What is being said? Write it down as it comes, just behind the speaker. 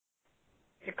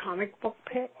The Comic Book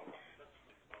Pit?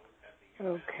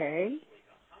 Okay.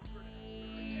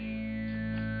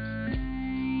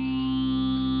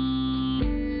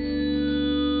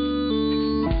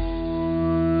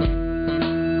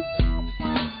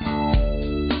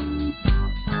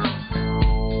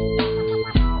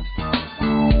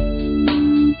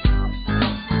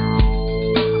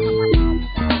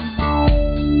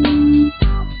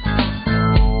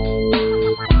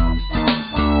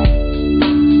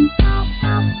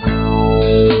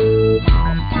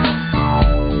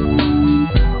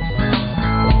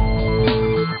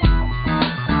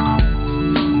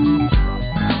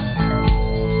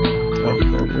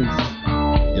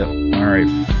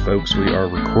 Folks, we are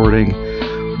recording.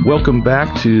 Welcome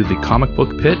back to the Comic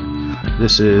Book Pit.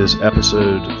 This is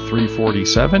episode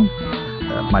 347.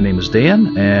 My name is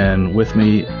Dan, and with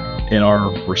me in our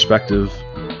respective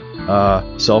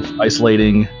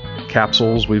self-isolating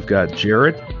capsules, we've got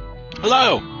Jared.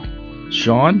 Hello.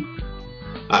 Sean.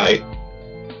 Hi.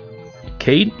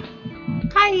 Kate.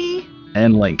 Hi.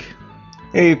 And Link.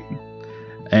 Hey.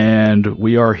 And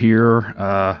we are here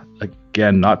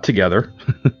again, not together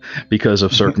because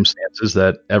of circumstances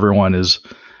that everyone is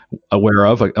aware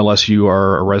of, unless you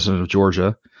are a resident of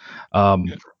Georgia.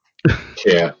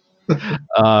 Yeah.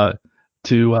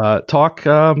 To talk,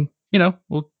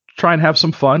 we'll try and have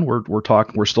some fun.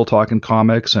 We're still talking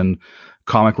comics and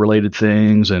comic related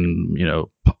things, and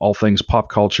all things pop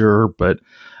culture. But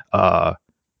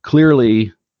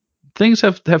clearly, things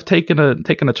have taken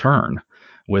a turn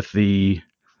with the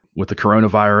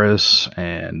coronavirus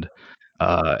and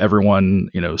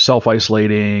everyone,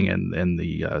 self-isolating and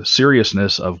the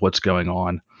seriousness of what's going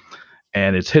on.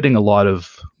 And it's hitting a lot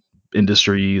of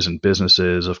industries and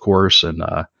businesses, of course, and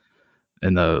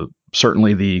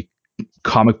certainly the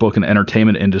comic book and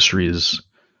entertainment industry is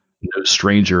no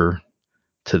stranger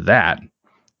to that.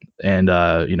 And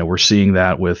we're seeing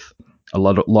that with a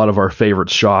lot of our favorite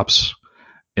shops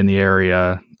in the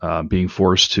area being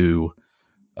forced to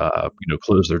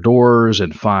close their doors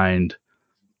and find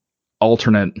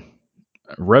alternate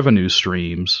revenue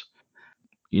streams.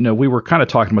 We were kind of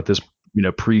talking about this,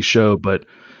 pre-show, but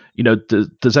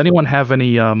does anyone have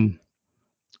any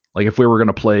like if we were going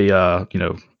to play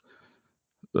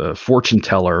fortune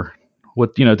teller,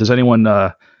 what does anyone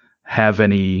have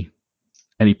any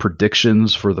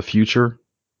predictions for the future?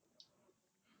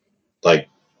 Like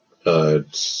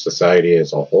society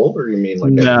as a whole, or you mean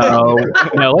like no?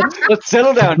 Let's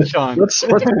settle down, Sean. Let's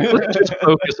just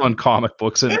focus on comic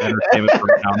books and entertainment for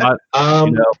now.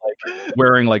 Not like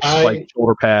wearing like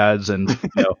shoulder pads and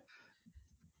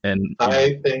and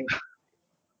I think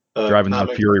driving down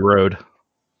Fury Road.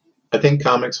 I think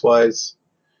comics wise,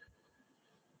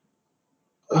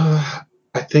 I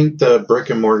think the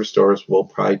brick and mortar stores will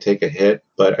probably take a hit,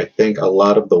 but I think a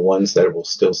lot of the ones that will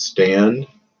still stand,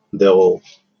 they'll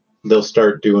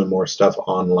start doing more stuff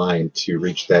online to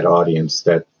reach that audience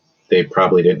that they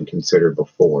probably didn't consider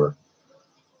before.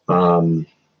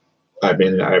 I've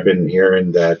been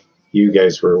hearing that you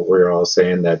guys were all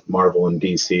saying that Marvel and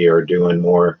DC are doing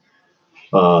more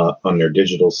on their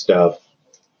digital stuff.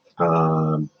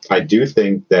 I do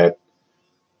think that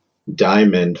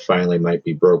Diamond finally might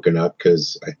be broken up,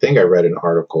 because I think I read an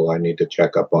article, I need to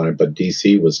check up on it, but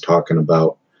DC was talking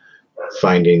about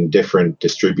finding different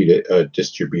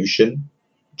distribution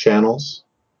channels.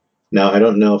 Now, I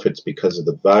don't know if it's because of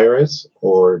the virus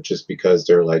or just because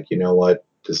they're like, you know what,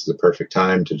 this is the perfect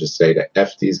time to just say to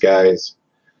F these guys,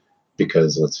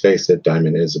 because let's face it,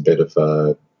 Diamond is a bit of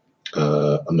a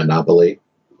monopoly.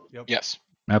 Yep. Yes.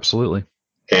 Absolutely.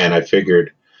 And I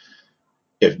figured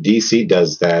if DC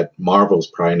does that, Marvel's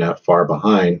probably not far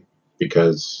behind,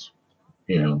 because,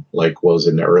 like was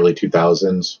in the early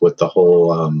 2000s with the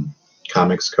whole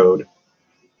comics code,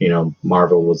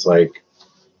 Marvel was like,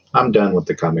 I'm done with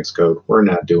the comics code. We're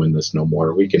not doing this no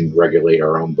more. We can regulate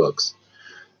our own books.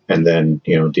 And then,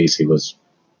 DC was,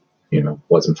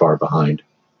 wasn't far behind.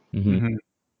 Mm-hmm.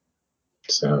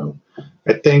 So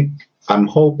I'm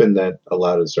hoping that a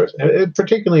lot of the stores,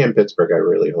 particularly in Pittsburgh, I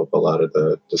really hope a lot of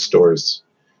the stores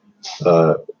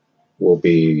will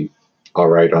be all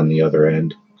right on the other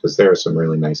end, because there are some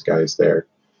really nice guys there,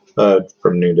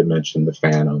 from New Dimension, the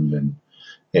Phantom,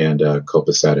 and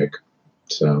Copacetic.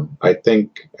 So I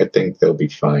think they'll be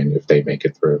fine if they make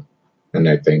it through, and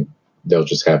I think they'll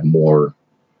just have more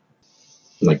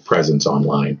like presence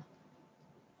online.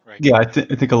 Right. Yeah, I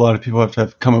think a lot of people have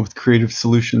to come up with creative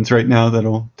solutions right now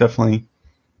that'll definitely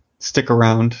stick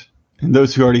around. And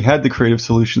those who already had the creative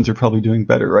solutions are probably doing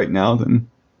better right now than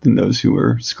those who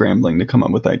were scrambling to come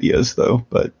up with ideas, though.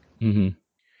 But and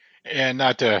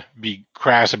not to be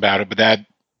crass about it, but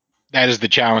that is the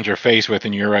challenge we're faced with.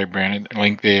 And you're right, Brandon.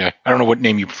 Link, I don't know what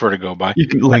name you prefer to go by. You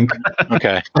can Link.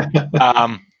 Okay.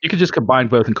 You could just combine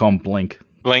both and call them Blink.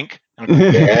 Blink.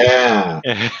 Okay. Yeah.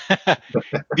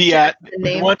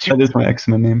 The ones who, That is my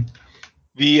X-Men name.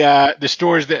 the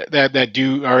stores that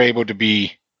are able to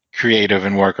be creative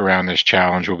and work around this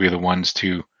challenge will be the ones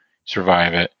to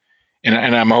survive it,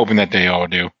 and I'm hoping that they all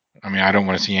do. I mean, I don't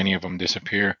want to see any of them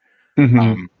disappear.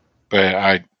 Mm-hmm.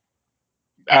 But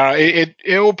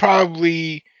it will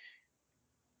probably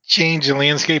change the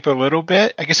landscape a little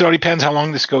bit. I guess it all depends how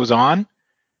long this goes on.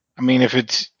 I mean, if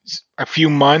it's a few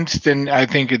months, then I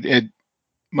think it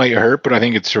might hurt, but I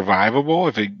think it's survivable.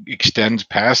 If it extends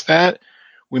past that,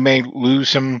 we may lose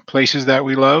some places that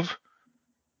we love,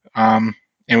 and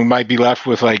we might be left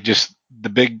with like just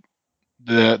the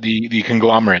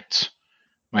conglomerates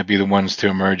might be the ones to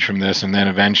emerge from this, and then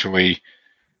eventually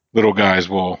little guys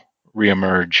will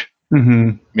reemerge.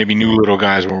 Mm-hmm. Maybe new little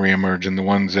guys will reemerge, and the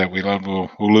ones that we love we'll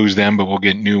lose them, but we'll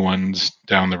get new ones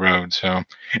down the road. So,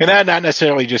 and that not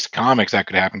necessarily just comics that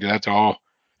could happen to. That's all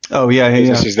Oh yeah.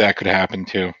 businesses that could happen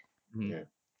to.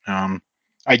 Yeah.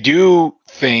 I do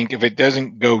think if it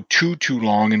doesn't go too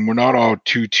long, and we're not all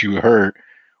too hurt,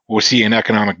 we'll see an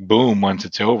economic boom once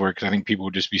it's over. Because I think people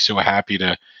will just be so happy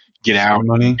to get out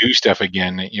money. and do stuff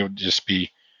again that you'll just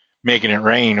be making it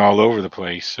rain all over the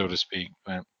place, so to speak.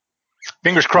 But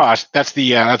fingers crossed. That's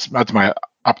the that's my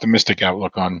optimistic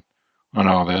outlook on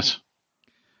all this.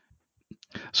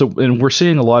 So, and we're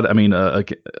seeing a lot. I mean,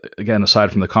 again,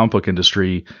 aside from the comic book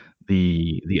industry,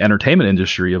 the entertainment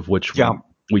industry, of which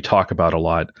we talk about a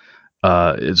lot,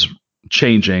 is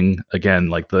changing. Again,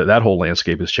 like that whole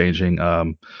landscape is changing.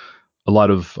 A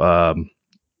lot of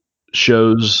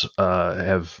shows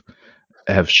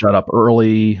have shut up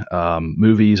early.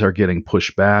 Movies are getting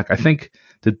pushed back. I think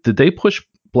did they push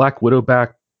Black Widow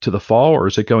back to the fall, or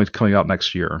is it coming out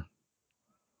next year?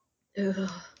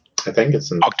 I think it's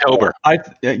in October. I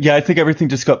think everything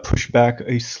just got pushed back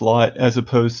a slot as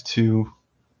opposed to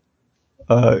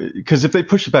because if they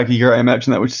push it back a year, I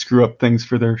imagine that would screw up things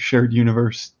for their shared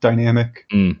universe dynamic.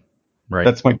 Right.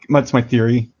 That's my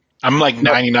theory. I'm like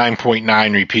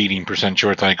 99.9 repeating %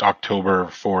 sure it's like October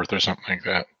 4th or something like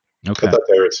that. Okay. I thought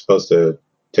they were supposed to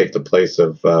take the place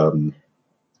of the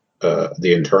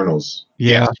Eternals.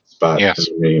 Yeah. Spot. Yes.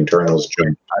 The Eternals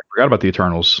joint. I forgot about the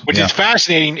Eternals. Which is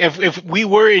fascinating. If we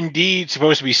were indeed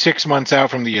supposed to be 6 months out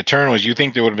from the Eternals, you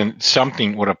think there would have been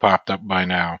something would have popped up by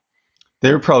now?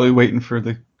 They were probably waiting for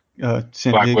the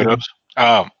San Black Diego. Widows.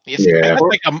 Oh,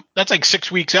 that's like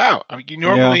 6 weeks out. I mean, you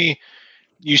normally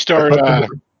you start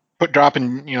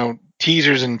dropping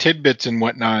teasers and tidbits and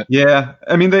whatnot. Yeah,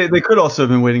 I mean they could also have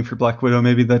been waiting for Black Widow.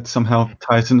 Maybe that somehow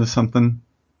ties into something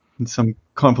in some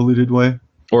convoluted way.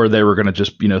 Or they were going to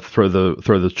just throw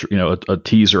the a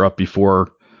teaser up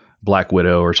before Black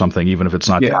Widow or something, even if it's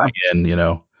not coming in.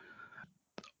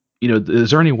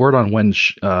 Is there any word on when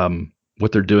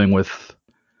what they're doing with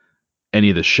any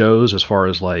of the shows as far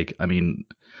as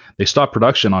they stopped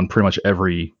production on pretty much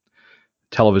every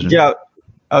television. Yeah,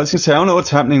 I was gonna say I don't know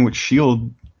what's happening with S.H.I.E.L.D.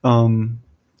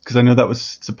 Because I know that was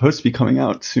supposed to be coming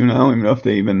out soon. I don't even know if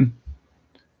they even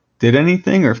did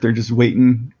anything or if they're just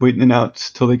waiting it out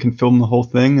till they can film the whole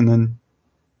thing and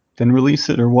then release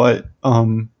it or what.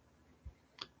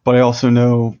 But I also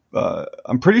know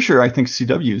I'm pretty sure I think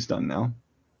CW is done now.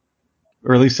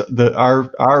 Or at least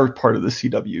our part of the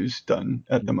CW is done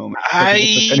at the moment.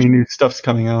 If any new stuff's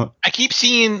coming out. I keep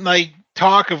seeing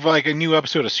talk of a new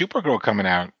episode of Supergirl coming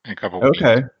out in a couple of weeks.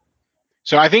 Okay.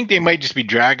 So I think they might just be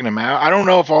dragging them out. I don't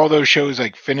know if all those shows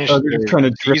finished. They're just trying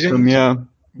to drip them, yeah.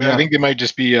 But I think they might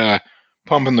just be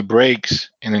pumping the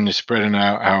brakes and then just spreading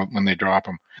out when they drop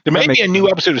them. There may be a new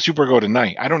episode of Supergirl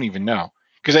tonight. I don't even know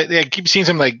because I keep seeing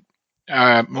something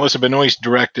Melissa Benoist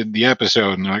directed the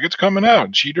episode, and they're like, it's coming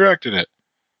out. She directed it.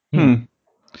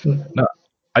 No,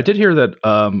 I did hear that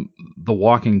The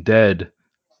Walking Dead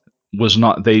was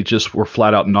not. They just were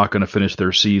flat out not going to finish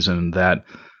their season. That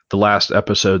the last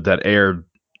episode that aired,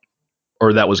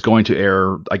 or that was going to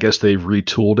air, I guess they've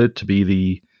retooled it to be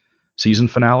the season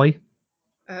finale.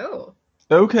 Oh.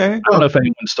 Okay. I don't know if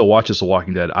anyone still watches The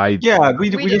Walking Dead. We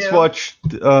just watched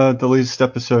the latest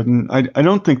episode, and I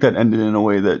don't think that ended in a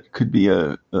way that could be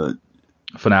a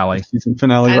finale, season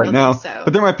finale right now. So.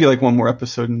 But there might be one more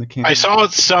episode in the can. I saw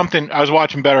something. I was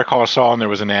watching Better Call Saul, and there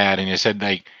was an ad, and it said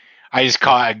I just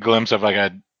caught a glimpse of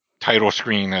a title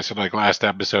screen that said last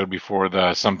episode before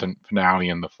the something finale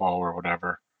in the fall or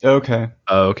whatever. Okay.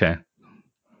 Okay.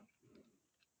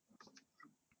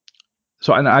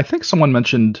 So, and I think someone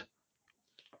mentioned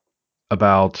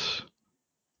about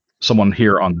someone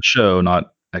here on the show,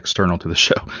 not external to the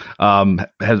show,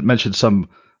 has mentioned some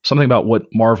something about what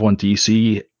Marvel and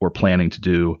DC were planning to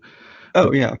do.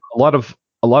 Oh yeah, a lot of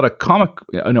comic,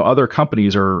 other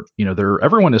companies are,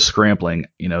 everyone is scrambling,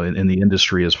 in the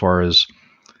industry as far as,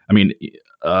 I mean,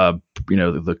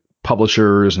 the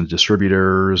publishers and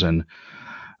distributors and,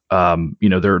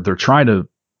 they're trying to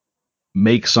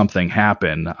make something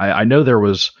happen. I know there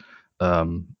was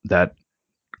that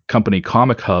company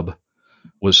Comic Hub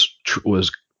was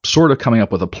sort of coming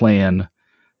up with a plan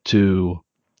to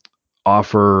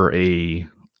offer a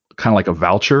kind of like a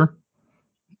voucher,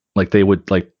 like they would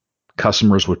like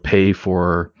customers would pay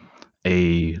for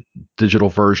a digital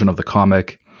version of the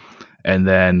comic, and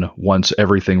then once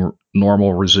everything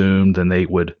normal resumed, then they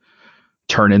would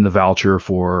turn in the voucher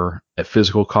for a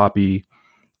physical copy.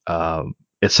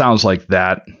 It sounds like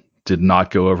that did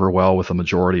not go over well with a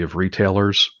majority of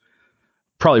retailers,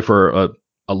 probably for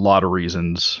a lot of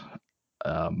reasons.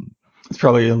 It's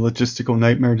probably a logistical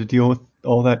nightmare to deal with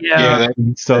all that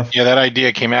stuff. Yeah, that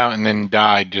idea came out and then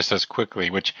died just as quickly,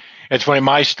 which it's funny.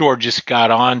 My store just got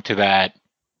onto that,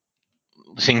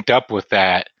 synced up with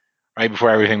that right before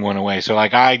everything went away. So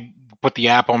like I put the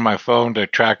app on my phone to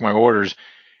track my orders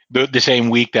the same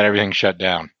week that everything shut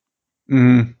down.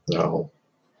 Mm. No.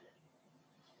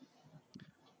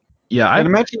 Yeah, I'd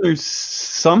imagine there's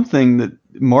something that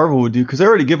Marvel would do, because they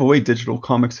already give away digital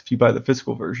comics if you buy the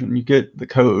physical version. You get the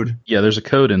code. Yeah, there's a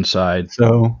code inside.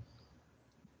 So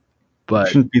but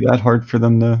it shouldn't be that hard for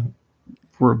them to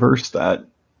reverse that.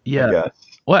 Yeah. I guess.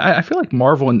 Well, I feel like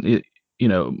Marvel and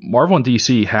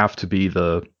DC have to be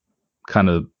the kind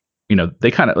of,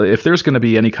 they kind of, if there's going to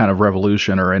be any kind of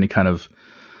revolution or any kind of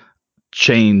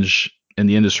change in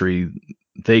the industry,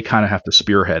 they kind of have to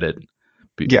spearhead it.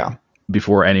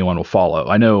 Before anyone will follow.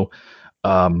 I know,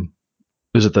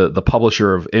 is it the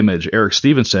publisher of Image, Eric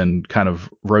Stevenson, kind of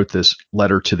wrote this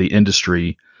letter to the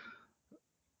industry,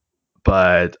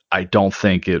 but I don't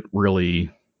think it really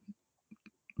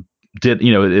did.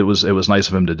 It was nice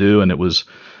of him to do, and it was,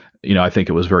 I think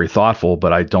it was very thoughtful,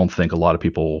 but I don't think a lot of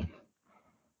people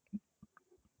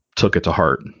took it to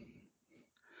heart.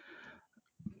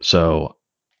 So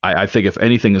I think if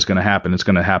anything is going to happen, it's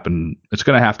going to have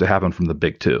to happen from the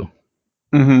big two.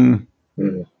 Mm-hmm.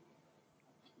 Mm.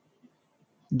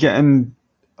 Yeah, and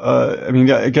I mean,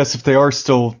 I guess if they are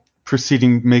still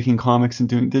proceeding making comics and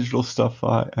doing digital stuff,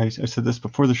 I said this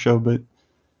before the show, but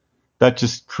that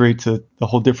just creates a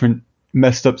whole different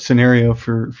messed up scenario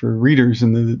for readers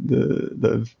and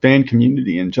the fan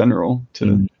community in general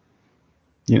to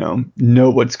know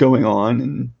what's going on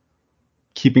and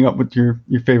keeping up with your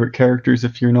favorite characters.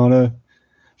 If you're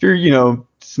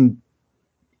some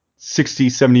 60,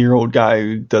 70-year-old guy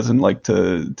who doesn't like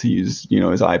to use,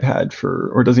 his iPad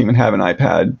or doesn't even have an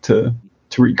iPad to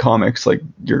read comics, like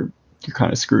you're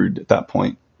kind of screwed at that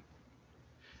point.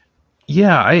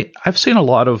 Yeah, I've seen a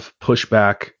lot of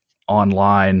pushback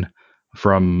online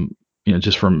from,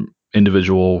 just from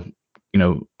individual,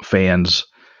 fans.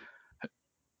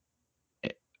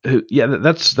 Yeah,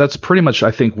 that's pretty much,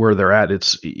 I think, where they're at.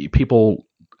 It's people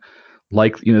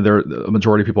like, the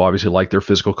majority of people obviously like their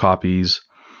physical copies.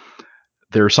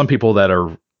 There are some people that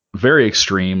are very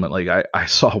extreme. Like I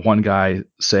saw one guy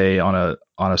say on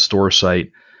a store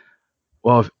site,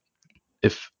 well,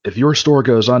 if your store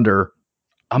goes under,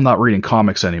 I'm not reading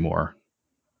comics anymore.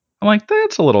 I'm like,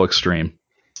 that's a little extreme.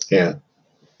 Yeah.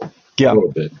 A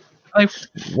little bit. Like,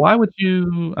 why would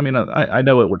you? I mean, I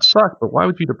know it would suck, but why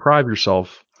would you deprive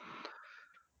yourself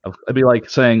of? It'd be like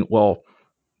saying, well,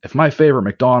 if my favorite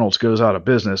McDonald's goes out of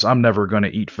business, I'm never going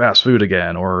to eat fast food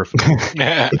again. Or if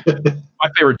my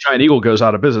favorite Giant Eagle goes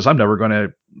out of business, I'm never going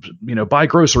to, buy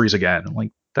groceries again.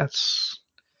 Like, that's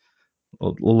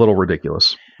a little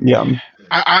ridiculous. Yeah.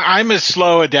 I'm a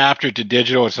slow adapter to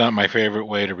digital. It's not my favorite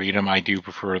way to read them. I do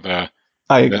prefer the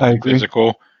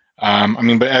physical. I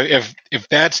mean, but if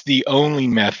that's the only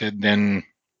method, then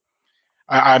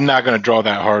I'm not going to draw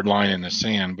that hard line in the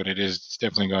sand. But it's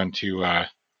definitely going to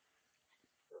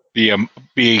be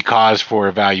a cause for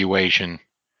evaluation.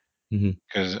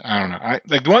 Because I don't know,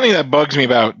 like the one thing that bugs me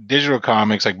about digital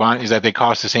comics, like is that they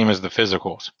cost the same as the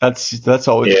physicals. That's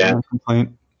always a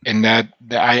complaint, and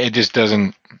it just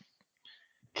doesn't,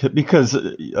 because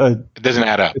it doesn't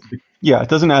add up. Yeah, it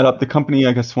doesn't add up. The company,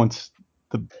 I guess, wants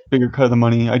the bigger cut of the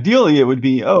money. Ideally, it would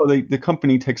be the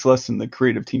company takes less and the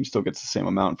creative team still gets the same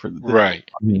amount for the right.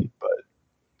 Company, but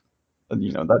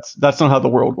that's not how the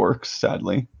world works,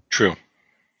 sadly. True.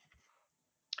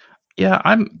 Yeah,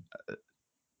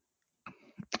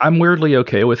 I'm weirdly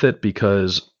okay with it,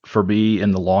 because for me,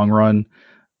 in the long run,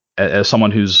 as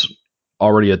someone who's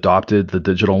already adopted the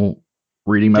digital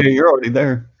reading method, you're already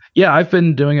there. Yeah, I've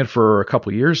been doing it for a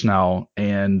couple of years now,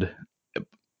 and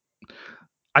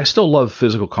I still love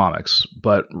physical comics,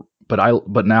 but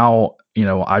now,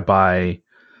 I buy,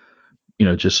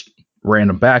 just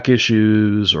random back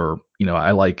issues, or,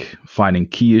 I like finding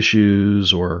key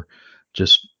issues, or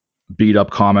just beat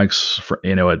up comics for,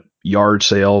 at yard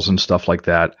sales and stuff like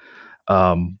that.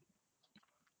 Um,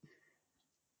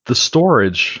 the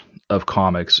storage of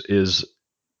comics is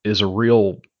a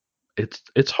real,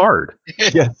 it's hard.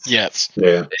 Yes. Yes,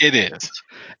 Yeah. it is.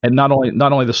 And not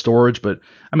only the storage, but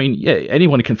I mean, yeah,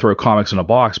 anyone can throw comics in a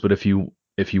box, but if you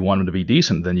want them to be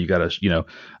decent, then you got to,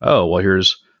 oh, well,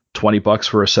 here's $20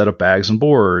 for a set of bags and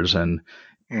boards, and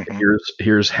Mhm.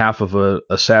 here's half of a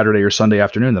Saturday or Sunday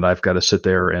afternoon that I've got to sit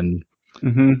there and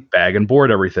Hmm. bag and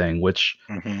board everything, which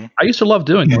Mhm. I used to love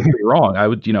doing. Don't get me wrong. I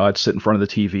would, I'd sit in front of the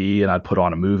TV and I'd put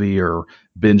on a movie or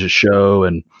binge a show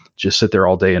and just sit there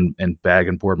all day and bag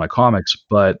and board my comics.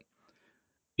 But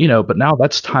now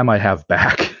that's time I have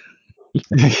back.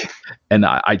 And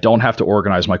I don't have to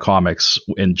organize my comics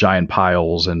in giant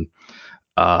piles. And,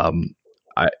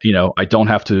 I don't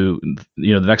have to,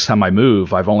 the next time I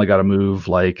move, I've only got to move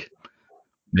like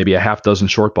maybe a half dozen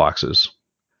short boxes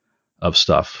of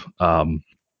stuff.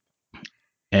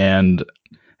 And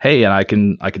hey, and I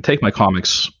can take my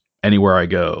comics anywhere I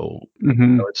go.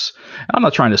 Hmm. I'm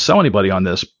not trying to sell anybody on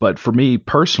this, but for me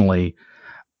personally,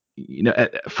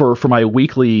 for my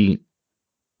weekly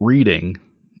reading,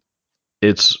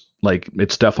 it's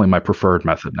definitely my preferred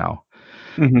method now.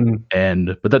 Hmm.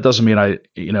 But that doesn't mean I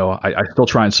still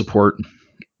try and support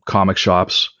comic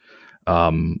shops.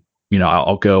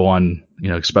 I'll go on,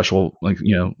 special, like,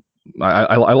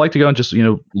 I like to go and just,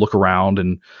 look around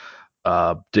and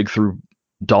dig through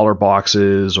dollar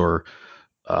boxes, or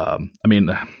I mean,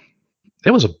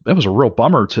 it was a real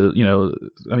bummer to,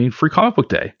 I mean, Free Comic Book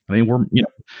Day. I mean,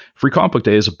 Free Comic Book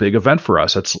Day is a big event for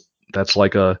us. That's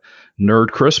like a nerd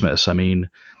Christmas. I mean,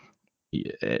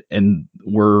 and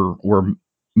we're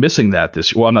missing that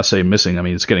this. Well, I'm not saying missing. I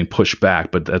mean, it's getting pushed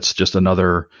back, but that's just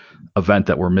another event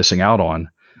that we're missing out on.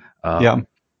 Yeah.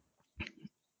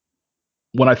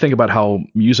 When I think about how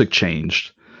music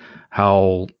changed,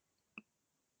 how,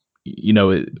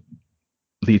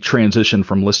 the transition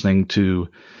from listening to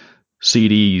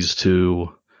CDs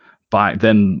to buying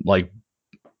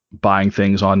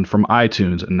things on from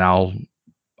iTunes, and now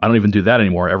I don't even do that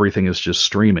anymore. Everything is just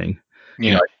streaming.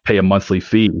 Yeah. I pay a monthly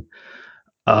fee.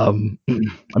 I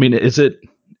mean, is it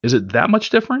that much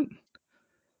different?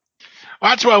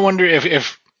 Well, that's why I wonder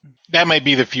if that might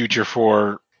be the future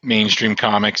for mainstream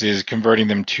comics, is converting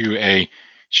them to a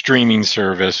streaming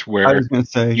service I where was going to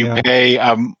say, you yeah. pay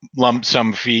a lump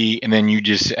sum fee, and then you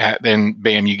just then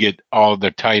bam, you get all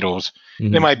the titles.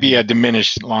 Mhm. There might be a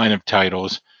diminished line of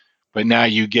titles, but now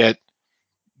you get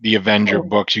the Avenger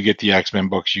books, you get the X-Men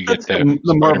books, you get That's the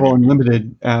the Marvel Spider-Man.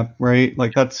 Unlimited app, right?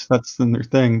 Like that's their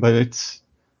thing. But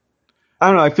I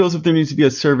don't know. I feel as if there needs to be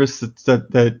a service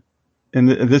and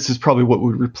this is probably what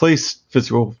would replace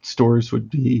physical stores, would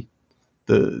be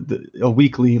a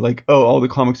weekly, like, oh, all the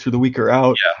comics for the week are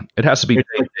out. Yeah, it has to be.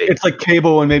 It's like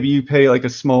cable, and maybe you pay like a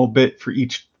small bit for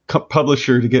each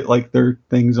publisher to get like their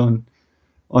things on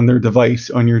their device,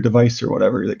 on your device or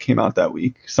whatever that came out that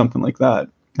week, something like that.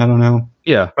 I don't know.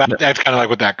 Yeah, That's kind of like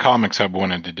what that Comics Hub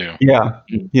wanted to do. Yeah,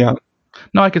 yeah,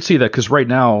 no, I could see that, because right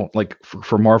now, like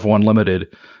for Marvel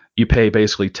Unlimited, you pay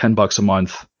basically $10 a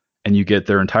month, and you get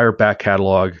their entire back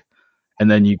catalog, and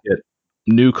then you get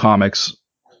new comics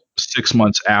 6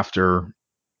 months after.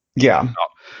 yeah.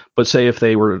 But say if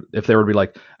they were to be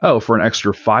like, oh, for an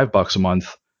extra $5 a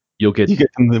month, you'll get You get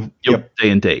them day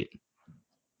and date.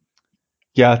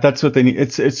 Yeah, that's what they need.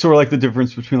 It's sort of like the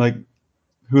difference between like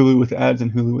Hulu with ads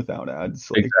and Hulu without ads.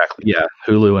 Like, Exactly. Yeah,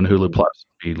 Hulu and Hulu Plus.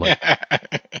 Be like,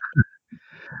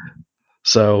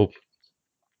 so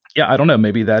yeah, I don't know.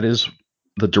 Maybe that is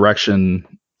the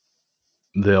direction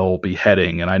they'll be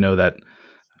heading, and I know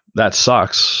that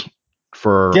sucks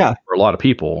for yeah, a lot of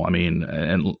people. I mean,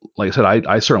 and like I said,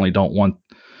 I certainly don't want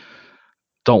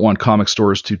comic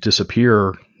stores to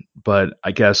disappear, but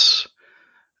I guess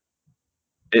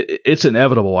it's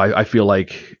inevitable. I feel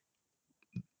like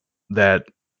that,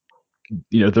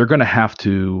 they're going to have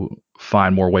to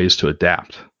find more ways to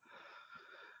adapt.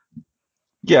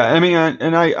 yeah. I mean,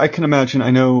 I can imagine.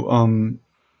 I know.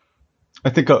 I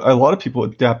think a lot of people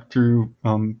adapt through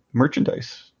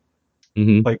merchandise,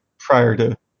 Mm-hmm. like prior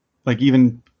to, like,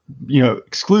 even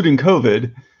excluding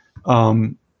COVID.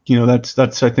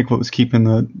 That's I think what was keeping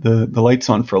the lights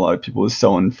on for a lot of people, was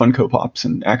selling Funko Pops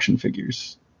and action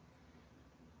figures.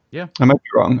 Yeah. I might be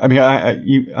wrong. I mean,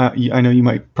 I know you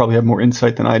might probably have more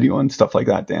insight than I do on stuff like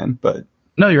that, Dan. But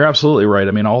No, you're absolutely right.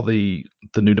 I mean, all the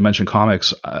New Dimension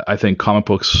comics, I think comic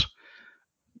books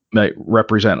might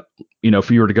represent,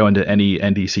 if you were to go into any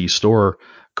NDC store,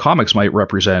 comics might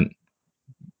represent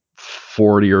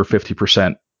 40 or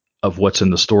 50% of what's in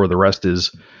the store. The rest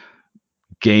is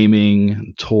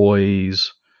gaming,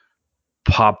 toys,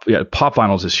 pop. Yeah, pop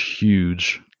vinyls is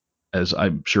huge, as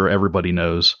I'm sure everybody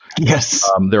knows. Yes.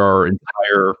 There are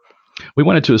we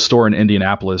went into a store in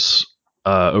Indianapolis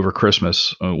over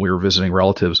Christmas. We were visiting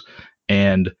relatives,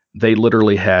 and they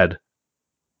literally had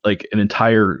like an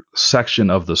entire section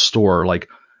of the store, like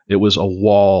it was a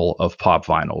wall of pop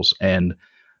vinyls and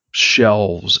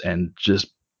shelves and just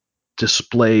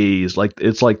displays. Like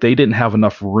it's like they didn't have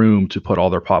enough room to put all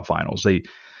their pop vinyls.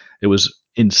 It was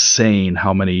insane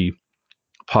how many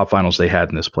pop vinyls they had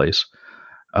in this place.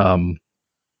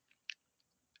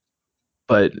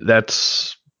 But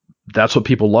that's what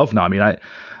people love now. I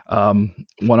mean,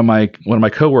 one of my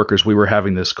coworkers, we were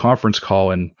having this conference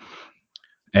call, and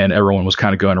everyone was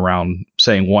kind of going around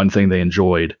saying one thing they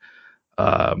enjoyed.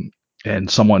 And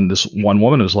this one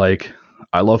woman was like,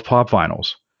 "I love pop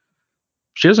vinyls."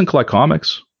 She doesn't collect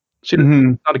comics. She's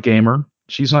not a gamer.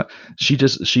 She's not.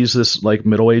 She's this like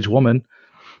middle-aged woman,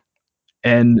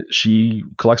 and she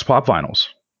collects pop vinyls.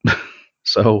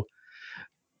 So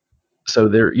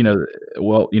there, and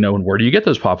where do you get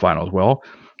those pop vinyls? Well,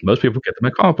 most people get them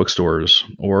at comic book stores,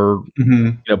 or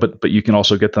but you can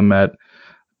also get them at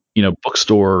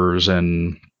bookstores,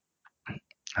 and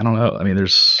I don't know. I mean,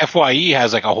 there's FYE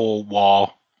has like a whole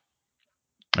wall.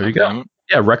 There you go. Them.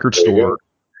 Yeah, record store.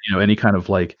 Any kind of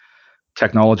like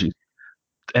technology.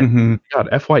 And God,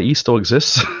 FYE still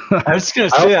exists. I was gonna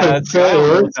say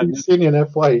that. I've seen an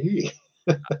FYE.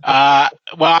 Well,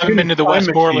 I haven't been to the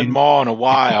Westmoreland Mall in a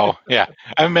while. Yeah,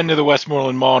 I haven't been to the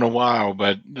Westmoreland Mall in a while,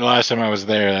 but the last time I was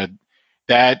there,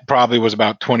 that probably was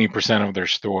about 20% of their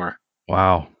store.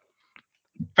 Wow.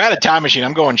 If I had a time machine,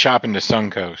 I'm going shopping to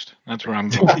Suncoast. That's where I'm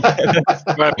going. I'm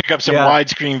going to pick up some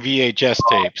widescreen VHS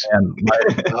tapes.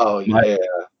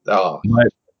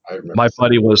 My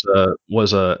buddy was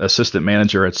a assistant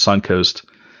manager at Suncoast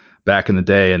back in the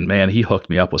day, and man, he hooked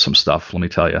me up with some stuff. Let me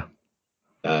tell you.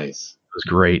 Nice. It was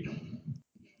great.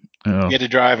 You had to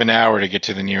drive an hour to get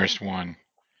to the nearest one.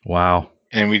 Wow.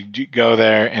 And we'd go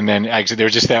there, and then actually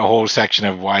there's just that whole section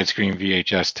of widescreen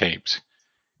VHS tapes,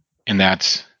 and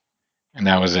that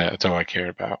was it. That's all I cared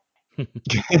about.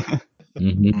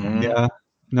 Yeah.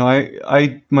 No,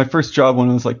 I my first job when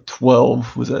I was like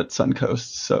 12 was at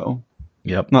Suncoast, so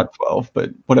yep, not 12,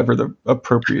 but whatever the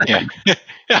appropriate. Yeah.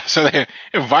 So they're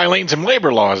violating some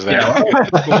labor laws there. Yeah.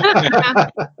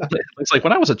 It's like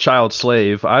when I was a child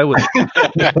slave, I was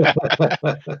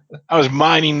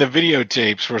mining the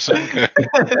videotapes for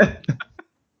Suncoast.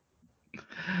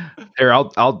 Here,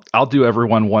 I'll do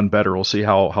everyone one better. We'll see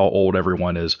how old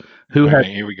everyone is.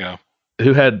 Here we go.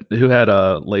 Who had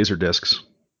laser discs?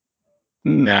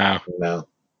 No.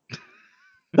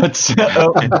 That's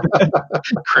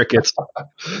crickets.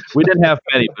 We didn't have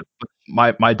many,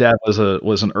 but my dad was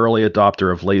an early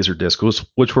adopter of laser discs,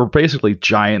 which were basically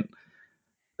giant.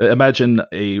 Imagine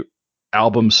a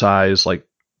album size like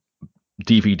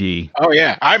DVD. Oh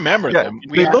yeah, I remember them.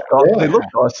 They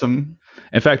looked awesome.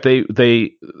 In fact,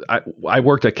 I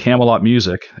worked at Camelot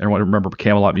Music. Everyone remember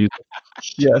Camelot Music?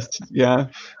 Yes, yeah.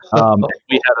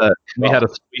 We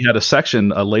had a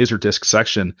section, a laser disc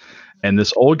section, and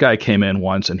this old guy came in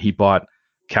once and he bought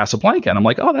Casablanca, and I'm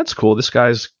like, oh, that's cool. This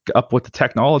guy's up with the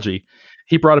technology.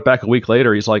 He brought it back a week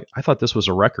later. He's like, I thought this was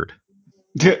a record.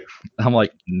 I'm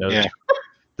like, no,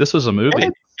 this was a movie.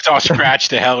 It's all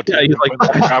scratched to hell. Yeah, he's like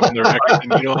dropping the record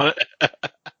and you know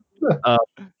what?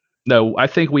 No, I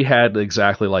think we had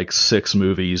exactly like 6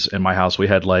 movies in my house. We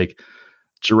had like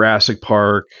Jurassic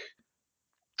Park,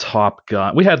 Top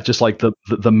Gun. We had just like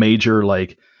the major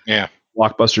like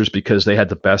blockbusters because they had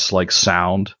the best like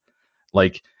sound.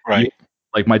 Like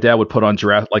like my dad would put on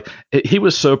Jurassic. Like he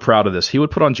was so proud of this. He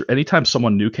would put on anytime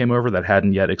someone new came over that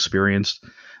hadn't yet experienced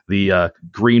the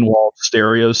Greenwald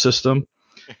stereo system.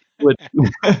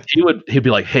 He'd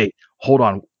be like, hey, hold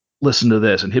on, listen to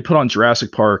this, and he'd put on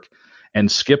Jurassic Park and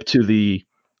skip to the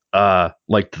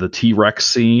like the T-Rex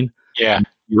scene. Yeah.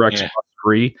 T-Rex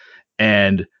 3,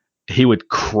 and he would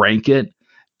crank it.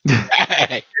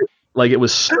 Like it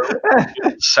would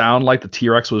sound like the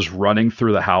T-Rex was running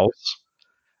through the house.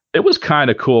 It was kind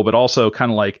of cool, but also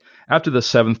kind of like after the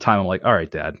 7th time, I'm like, all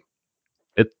right, Dad,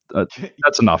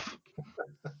 that's enough.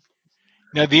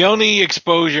 Now, the only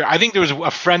exposure, I think there was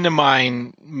a friend of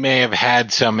mine may have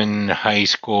had some in high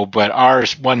school, but our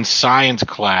one science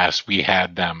class, we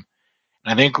had them.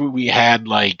 I think we had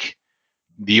like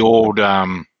the old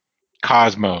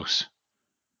Cosmos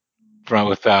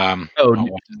with Carl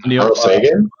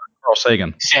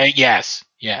Sagan. Yes.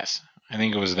 I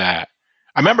think it was that.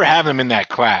 I remember having them in that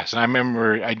class, and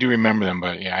I do remember them,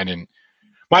 but yeah, I didn't.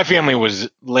 My family was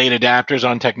late adapters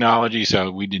on technology,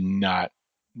 so we did not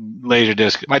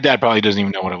Laserdisc. My dad probably doesn't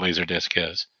even know what a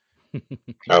Laserdisc is.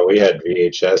 Oh, we had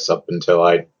VHS up until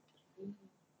I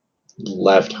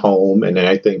left home, and then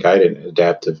I think I didn't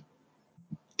adapt to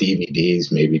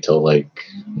DVDs maybe till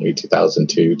maybe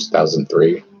 2002,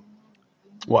 2003.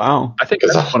 Wow. I think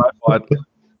that's when I bought.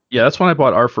 Yeah, that's when I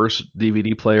bought our first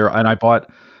DVD player, and I bought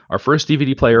our first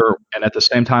DVD player, and at the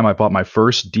same time, I bought my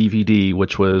first DVD,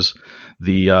 which was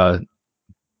the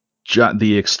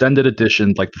the extended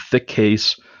edition, like the thick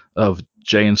case of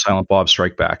Jay and Silent Bob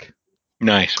Strike Back.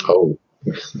 Nice. Oh,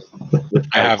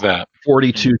 I have that.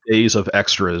 42 days of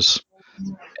extras.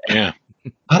 Yeah.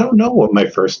 I don't know what my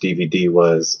first DVD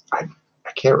was. I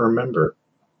can't remember.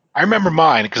 I remember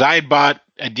mine because I had bought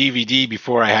a DVD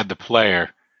before I had the player,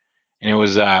 and it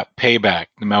was Payback,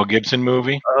 the Mel Gibson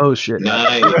movie. Oh shit!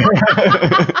 Nice.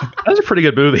 That's a pretty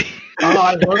good movie. Oh,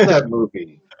 I love that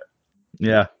movie.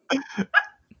 Yeah.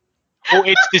 Oh,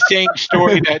 it's the same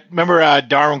story that remember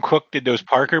Darwin Cook did those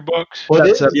Parker books. Well,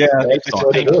 That's yeah, It's the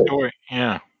what same it is. story.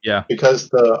 Yeah. Yeah. Because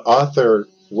the author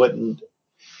wouldn't.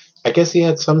 I guess he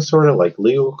had some sort of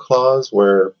legal clause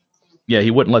where. Yeah,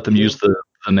 he wouldn't let them use the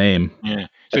name. Yeah.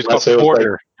 So it's Unless called it was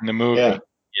Porter in the movie. Yeah.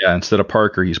 Yeah, instead of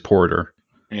Parker, he's Porter.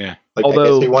 Yeah. I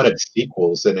guess he wanted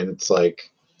sequels, and it's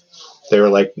they were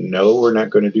like, no, we're not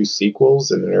going to do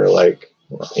sequels, and they're like,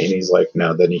 and he's like,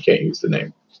 no, then you can't use the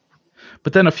name.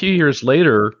 But then a few years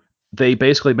later, they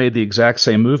basically made the exact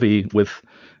same movie with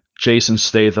Jason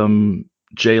Statham,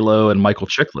 J-Lo, and Michael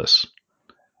Chiklis.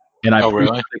 And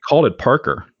really? They called it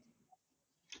Parker.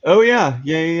 Oh yeah.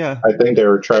 I think they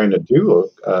were trying to do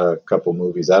a couple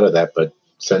movies out of that, but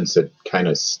since it kind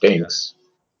of stinks.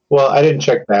 Well, I didn't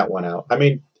check that one out. I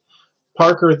mean,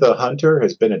 Parker the Hunter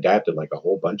has been adapted a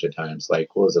whole bunch of times. What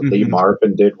was it? Lee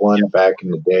Marvin did one back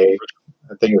in the day.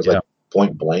 I think it was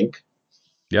Point Blank.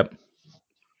 Yep.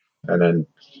 And then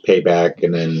Payback,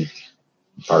 and then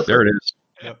Parker. There it is.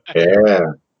 Yeah.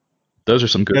 Those are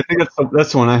some good. I think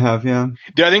that's the one I have. Yeah.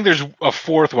 I think there's a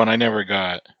fourth one I never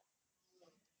got.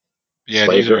 Yeah,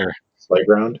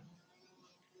 Playground.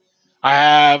 I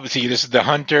have. See, this is the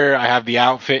Hunter. I have the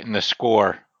outfit and the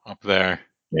score up there.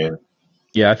 Yeah.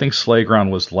 Yeah, I think Slayground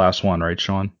was the last one, right,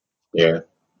 Sean? Yeah.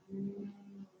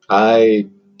 I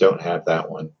don't have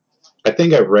that one. I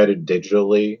think I read it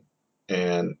digitally,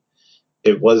 and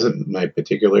it wasn't my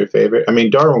particular favorite. I mean,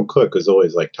 Darwin Cook is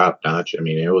always top notch. I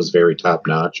mean, it was very top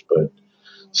notch, but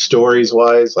stories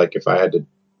wise, if I had to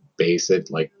base it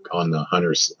on the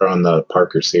Hunters or on the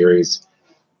Parker series,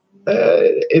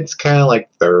 it's kind of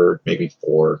third, maybe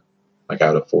four,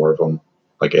 out of four of them.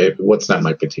 What's not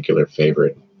my particular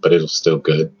favorite, but it was still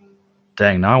good.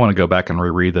 Dang, now I want to go back and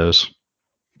reread those.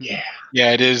 Yeah.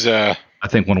 Yeah, it is. I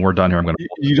think when we're done here, I'm going to.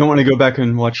 You don't want to go back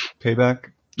and watch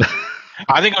Payback?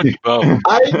 I think I'll do both.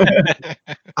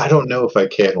 I don't know if I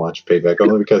can watch Payback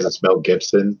only because it's Mel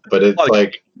Gibson, but it's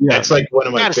it's one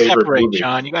of my favorite movies.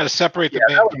 John, you got to separate the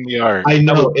man from the art. I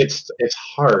know it's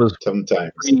hard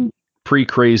sometimes.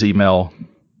 Pre-crazy Mel.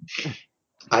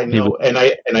 I know, and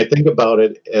I think about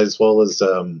it as well as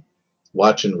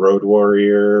watching Road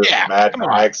Warrior, Mad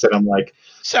Max, and I'm like,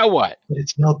 so what?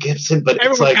 It's Mel Gibson, but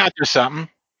everyone it's got something.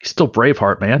 He's still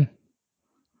Braveheart, man.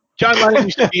 John Lennon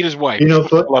used to beat his wife. I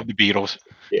love the Beatles.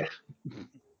 Yeah.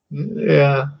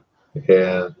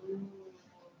 I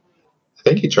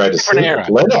think he tried to sue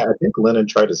Lennon. I think Lennon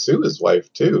tried to sue his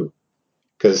wife too,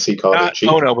 because he called her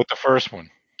cheating. Oh no, with the first one.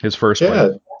 His first one. Yeah,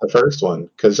 the first one,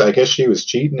 because I guess she was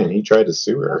cheating and he tried to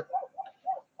sue her.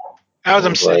 As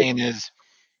I'm saying is,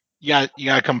 you got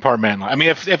to compartmentalize. I mean,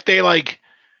 if they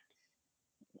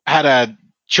had a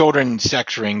children's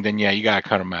sex ring, then yeah, you got to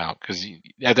cut them out because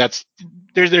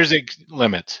there's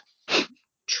limits.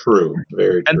 True,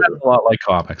 very true. And that's a lot like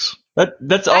comics.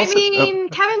 That's also. I mean,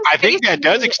 Kevin. I think that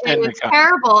does extend. It's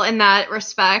terrible in that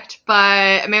respect,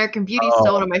 but American Beauty is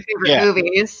still one of my favorite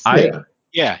movies.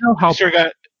 Yeah. You know how,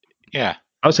 yeah.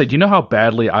 I would say, do you know how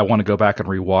badly I want to go back and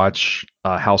rewatch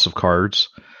House of Cards?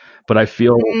 But I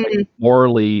feel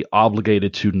morally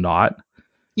obligated to not.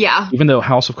 Yeah. Even though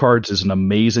House of Cards is an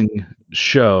amazing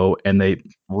show and they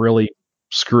really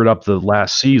screwed up the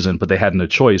last season, but they had no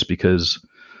choice because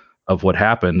of what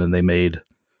happened, and they made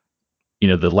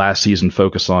the last season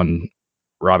focus on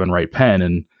Robin Wright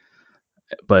Penn,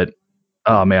 but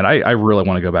oh man, I really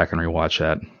want to go back and rewatch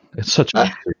that. It's such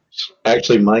a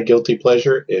actually my guilty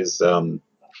pleasure is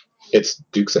it's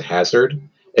Dukes of Hazzard.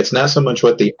 It's not so much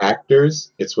with the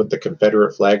actors, it's with the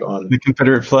Confederate flag on the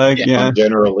Confederate flag, on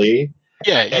General Lee.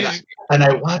 Yeah, and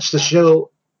I watched the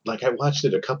show like I watched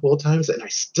it a couple of times and I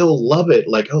still love it.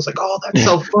 Like I was like, oh, that's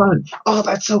so fun. Oh,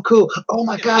 that's so cool. Oh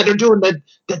my god, they're doing the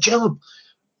jump.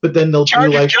 But then they'll do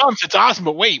Charger like jumps. It's awesome.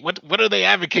 But wait, what are they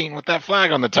advocating with that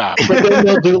flag on the top? but then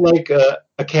they'll do like a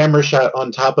camera shot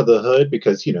on top of the hood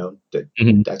because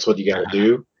Mhm. that's what you got to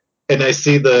do. And I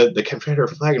see the Confederate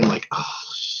flag and I'm like, oh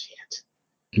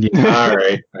shit. Yeah. All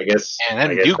right, I guess. And I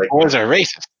then guess Duke boys are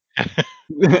racist.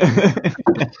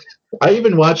 I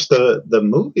even watched the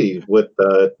movie with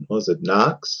what was it,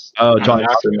 Knox? Oh, John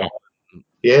Knox,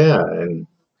 Yeah, and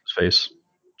face.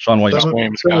 Sean White. some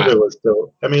William of Scott. it was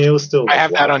still. I mean, it was still. I Like,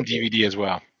 have that on watchable. DVD as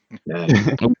well. Yeah.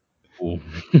 Ooh.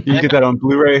 You can get that on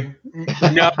Blu-ray.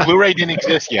 No, Blu-ray didn't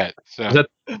exist yet. So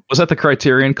Was that the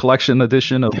Criterion Collection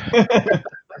edition of?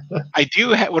 I do.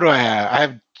 What do I have? I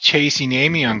have Chasing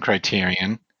Amy on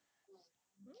Criterion.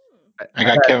 I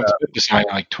got Kevin Smith to sign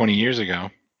it like 20 years ago.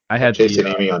 I had Chasing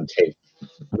the Amy on tape.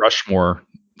 Rushmore,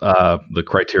 the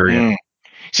Criterion.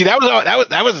 See, that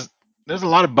was. There's a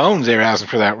lot of bones they were asking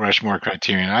for that Rushmore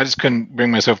Criterion. I just couldn't bring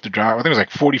myself to drop. I think it was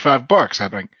like $45. I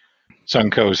had like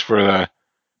Suncoast for the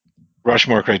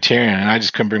Rushmore Criterion, and I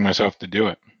just couldn't bring myself to do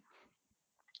it.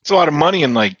 It's a lot of money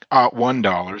in like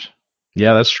 $1.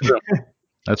 Yeah, that's true.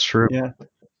 That's true. Yeah.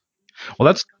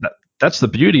 Well, that's the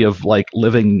beauty of like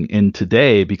living in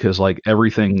today, because like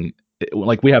everything,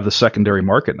 like we have the secondary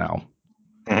market now.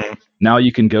 Mhm. Now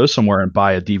you can go somewhere and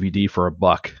buy a DVD for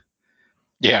 $1.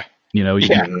 Yeah, You know, you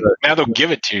Yeah. can, now they'll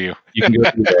give it to you. you can go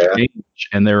to the exchange,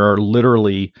 and there are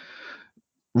literally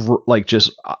like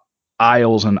just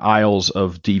aisles and aisles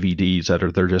of DVDs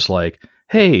that they're just like,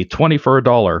 hey, 20 for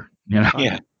 $1. You know?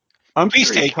 Yeah, I'm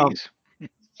please curious take how- these.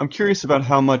 I'm curious about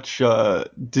how much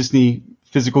Disney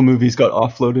physical movies got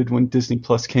offloaded when Disney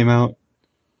Plus came out.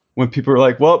 When people were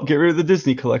like, "Well, get rid of the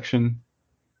Disney collection."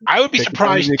 I would be Take it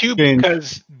surprised on the too, exchange.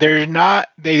 because they're not.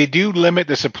 They do limit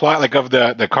the supply, like of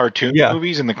the cartoon Yeah.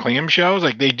 movies and the clam shows.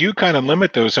 Like they do kind of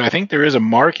limit those. So I think there is a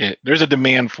market. There's a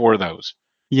demand for those.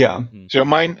 Yeah. So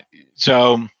mine.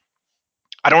 So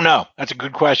I don't know. That's a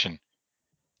good question.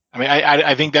 I mean,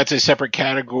 I think that's a separate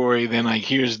category than like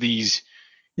here's these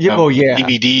Yeah. Oh, yeah.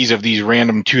 DVDs of these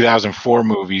random 2004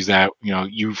 movies that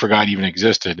you forgot even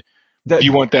existed. That, If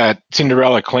you want that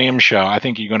Cinderella clam show, I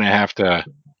think you're going to have to.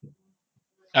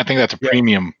 I think that's a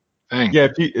premium thing. yeah.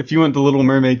 If you want the Little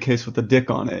Mermaid case with the dick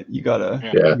on it, you gotta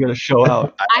show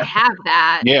out. I have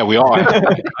that. Yeah, we all have.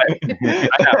 I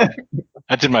have,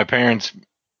 That's in my parents'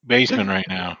 basement right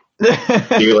now.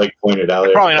 You like pointed out.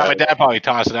 Probably not. My dad probably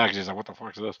tossed it out because he's like, "What the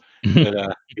fuck is this?"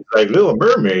 But, He's like Little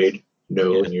Mermaid.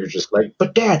 No, and you're just like,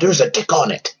 but Dad, there's a dick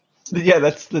on it. Yeah,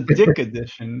 that's the dick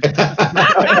edition.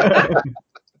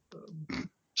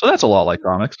 so that's a lot like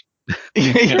comics.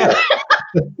 Yeah.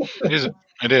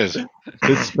 it is.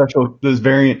 Those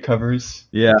variant covers.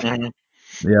 Yeah, Mhm.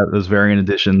 yeah, those variant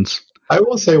editions. I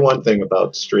will say one thing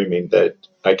about streaming that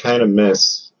I kind of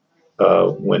miss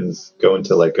when going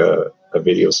to like a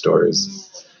video store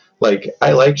is like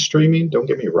I like streaming, don't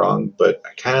get me wrong, but I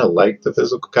kind of like the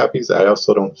physical copies. I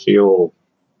also don't feel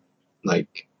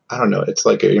like I don't know. It's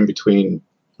like in between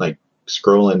like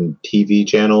scrolling TV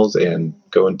channels and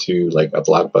going to like a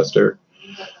Blockbuster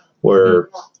where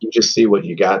you just see what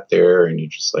you got there and you're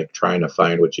just like trying to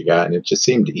find what you got, and it just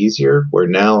seemed easier. Where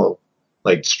now,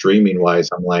 like streaming wise,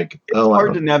 I'm like, It's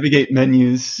hard to navigate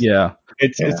menus. Yeah,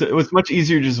 it was much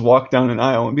easier to just walk down an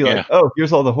aisle and be like, oh,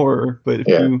 here's all the horror. But if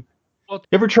you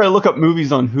ever try to look up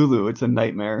movies on Hulu, it's a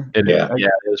nightmare. It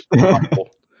is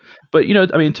possible. But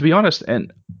I mean, to be honest,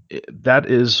 and that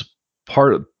is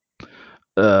part of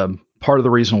the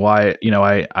reason why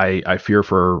I fear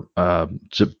for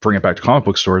to bring it back to comic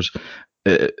book stores,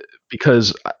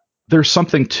 because there's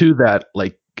something to that,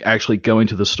 like actually going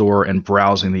to the store and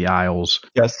browsing the aisles,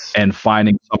 and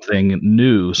finding something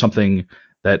new, something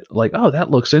that like, oh, that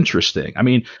looks interesting. I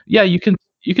mean, yeah, you can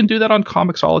do that on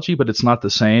Comixology, but it's not the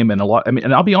same. And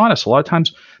and I'll be honest, a lot of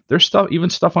times there's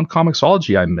stuff on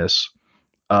Comixology I miss,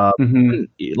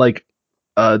 like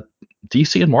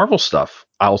DC and Marvel stuff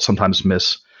I'll sometimes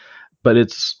miss, but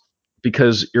it's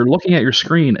because you're looking at your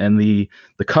screen and the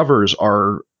covers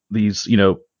are these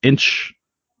inch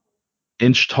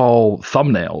tall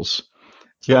thumbnails.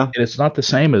 Yeah, and it's not the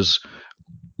same as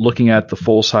looking at the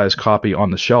full size copy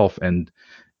on the shelf and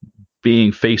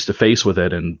being face to face with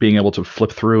it and being able to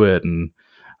flip through it. And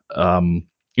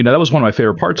that was one of my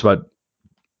favorite parts about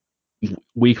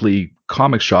weekly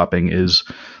comic shopping is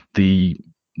the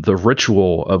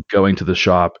ritual of going to the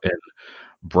shop and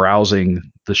browsing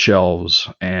the shelves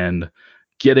and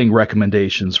getting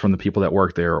recommendations from the people that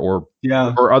work there or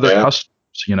other customers.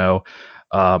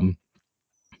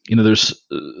 There's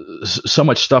so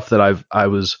much stuff that I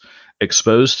was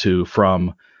exposed to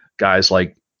from guys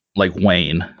like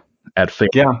Wayne at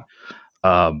Fandom.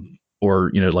 Yeah.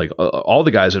 Or like all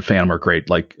the guys at Phantom are great,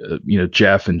 like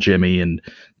Jeff and Jimmy and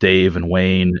Dave and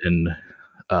Wayne and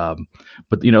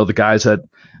but the guys that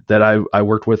I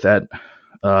worked with at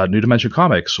New Dimension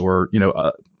Comics, or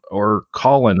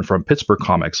Colin from Pittsburgh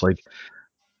Comics, like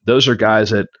those are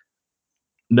guys that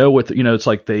know what it's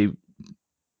like they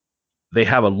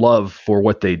have a love for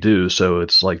what they do, so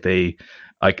it's like I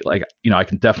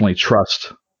can definitely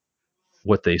trust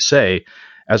what they say,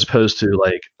 as opposed to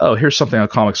like, oh, here's something on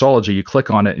Comixology, you click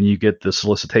on it and you get the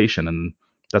solicitation, and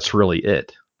that's really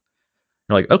it.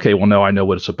 You're like, okay, well, no, I know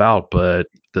what it's about, but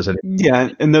does it?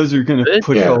 Yeah, and those are going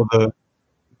to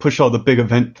push all the big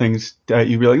event things that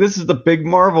you'd be like, this is the big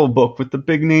Marvel book with the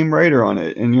big name writer on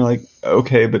it, and you're like,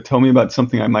 okay, but tell me about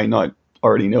something I might not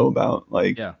already know about.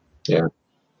 Like, yeah,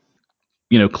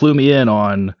 clue me in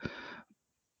on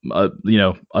a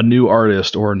new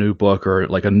artist or a new book or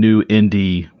like a new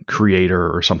indie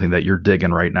creator or something that you're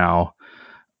digging right now.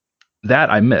 That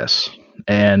I miss,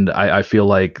 and I feel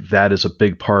like that is a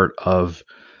big part of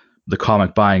the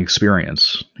comic buying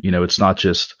experience. It's not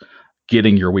just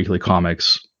getting your weekly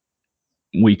comics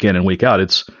week in and week out.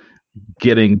 It's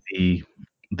getting the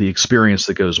experience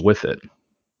that goes with it.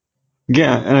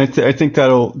 Yeah, and I think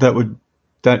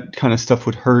that kind of stuff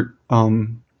would hurt,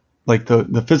 like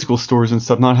the physical stores and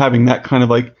stuff. Not having that kind of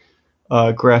like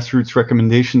grassroots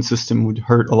recommendation system would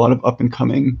hurt a lot of up and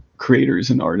coming creators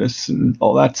and artists and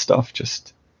all that stuff.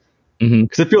 Just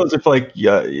because I feel as if like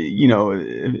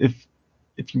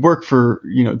if you work for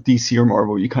DC or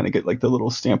Marvel, you kind of get like the little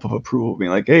stamp of approval,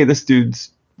 being like, hey, this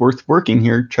dude's worth working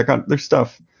here. Check out their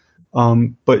stuff.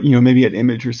 But maybe at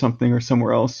Image or something or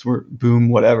somewhere else, or Boom,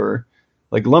 whatever.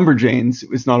 Like Lumberjanes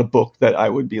is not a book that I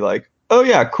would be like, oh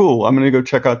yeah, cool, I'm gonna go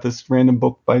check out this random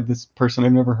book by this person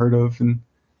I've never heard of, and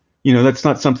that's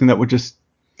not something that would just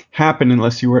happen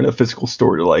unless you were at a physical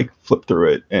store to like flip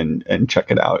through it and check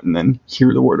it out and then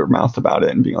hear the word of mouth about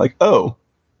it and being like, oh,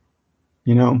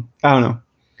 I don't know.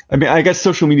 I mean, I guess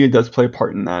social media does play a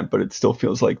part in that, but it still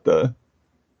feels like the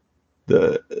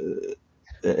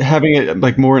having it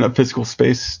like more in a physical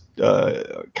space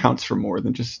counts for more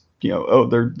than just oh,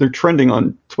 they're trending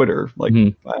on Twitter, like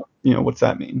what's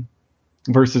that mean?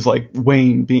 Versus like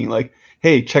Wayne being like,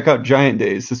 hey, check out Giant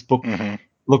Days, this book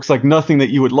looks like nothing that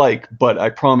you would like, but I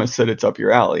promise that it's up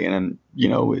your alley. And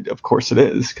of course it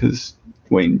is, because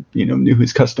Wayne knew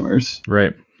his customers.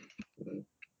 Right.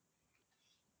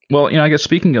 Well, I guess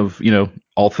speaking of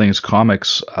all things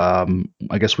comics,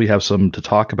 I guess we have some to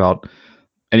talk about.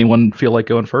 Anyone feel like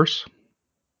going first?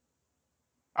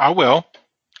 I will.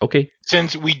 Okay.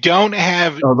 Since we don't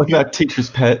have... Oh, look at that teacher's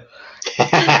pet.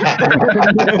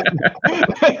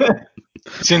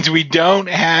 Since we don't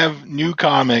have new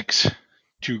comics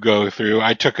to go through,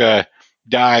 I took a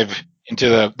dive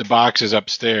into the boxes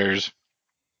upstairs.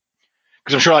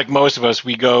 Because I'm sure, like most of us,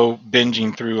 we go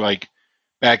binging through like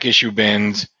back issue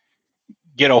bins,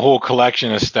 get a whole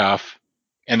collection of stuff,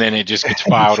 and then it just gets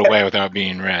filed away without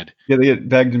being read. Yeah, they get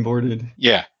bagged and boarded.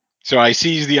 Yeah. So I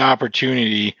seized the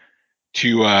opportunity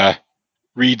to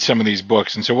read some of these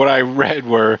books. And so what I read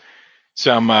were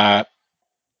some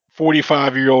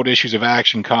 45-year-old issues of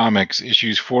Action Comics,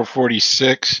 issues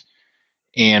 446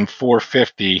 and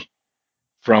 450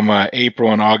 from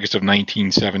April and August of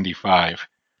 1975.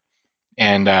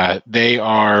 And they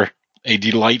are a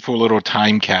delightful little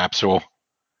time capsule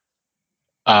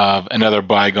of another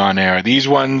bygone era. These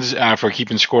ones, for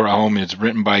keeping score at home, is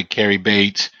written by Cary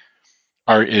Bates.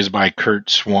 Art is by Curt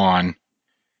Swan.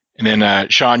 And then,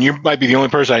 Sean, you might be the only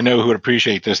person I know who would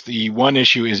appreciate this. The one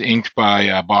issue is inked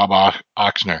by Bob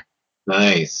Oxner.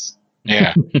 Nice.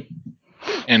 Yeah.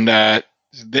 And that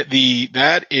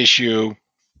issue,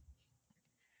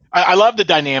 I love the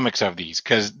dynamics of these,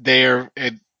 because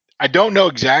I don't know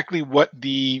exactly what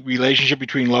the relationship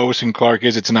between Lois and Clark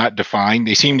is. It's not defined.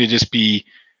 They seem to just be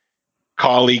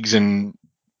colleagues and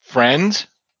friends,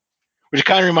 which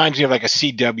kind of reminds me of like a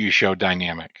CW show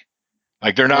dynamic.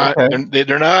 Like they're not,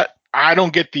 they're not. I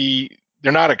don't get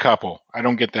they're not a couple. I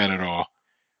don't get that at all.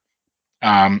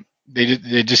 They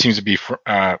just seems to be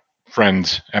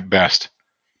friends at best.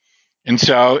 And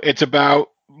so it's about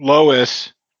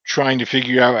Lois trying to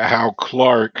figure out how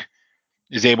Clark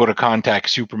is able to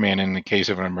contact Superman in the case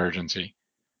of an emergency.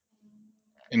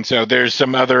 And so there's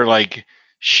some other like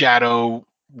shadow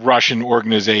Russian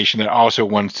organization that also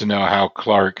wants to know how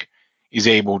Clark is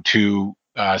able to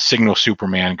signal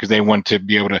Superman, because they want to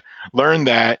be able to learn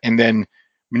that and then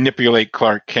manipulate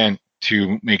Clark Kent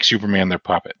to make Superman their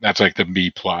puppet. That's like the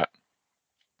B plot.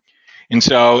 And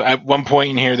so at one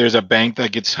point in here, there's a bank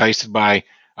that gets heisted by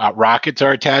rockets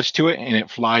are attached to it, and it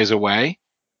flies away.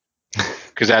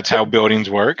 because that's how buildings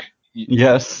work.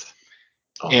 Yes.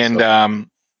 And and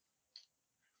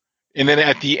then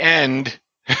at the end,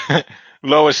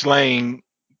 Lois Lane,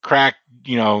 crack,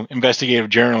 investigative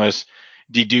journalist,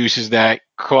 deduces that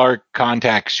Clark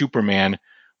contacts Superman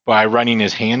by running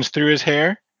his hands through his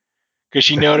hair, because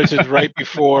she notices right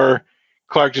before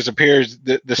Clark disappears,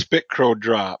 the spit crow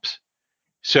drops.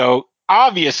 So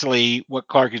obviously, what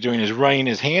Clark is doing is running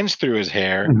his hands through his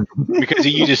hair because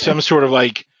he uses some sort of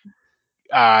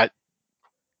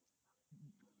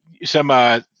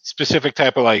some specific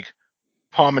type of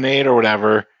pomade or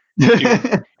whatever,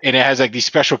 and it has these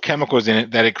special chemicals in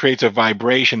it that it creates a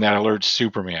vibration that alerts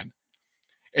Superman.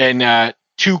 And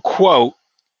to quote,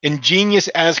 ingenious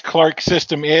as Clark's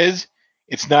system is,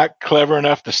 it's not clever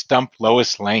enough to stump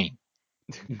Lois Lane.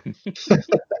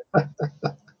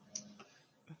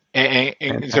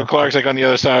 And so Clark's on the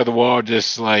other side of the wall,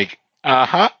 just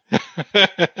uh-huh.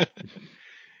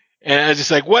 And I was just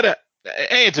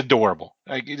hey, it's adorable.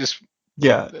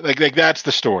 Yeah. Like that's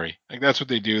the story. That's what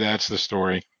they do. That's the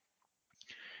story.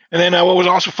 And then what was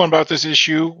also fun about this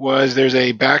issue was there's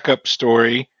a backup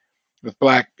story with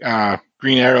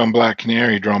Green Arrow and Black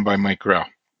Canary drawn by Mike Grell.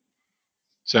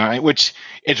 So, which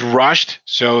it's rushed,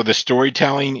 so the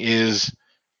storytelling is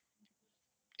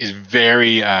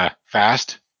very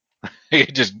fast.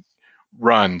 It just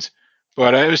runs,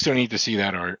 but I still need to see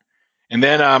that art. And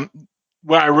then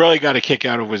what I really got a kick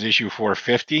out of was issue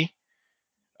 450.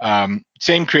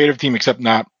 Same creative team, except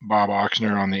not Bob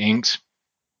Oxner on the inks.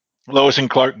 Lois and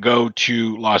Clark go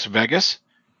to Las Vegas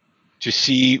to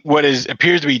see what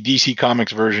appears to be DC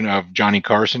Comics' version of Johnny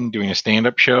Carson doing a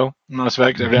stand-up show in Las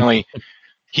Vegas. Evidently,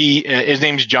 his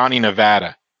name's Johnny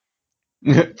Nevada,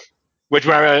 which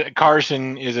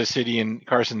Carson is a city in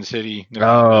Carson City,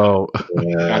 Nevada. Oh,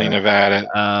 Johnny Nevada.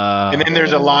 And then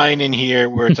there's a line in here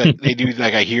where it's they do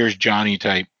a "here's Johnny"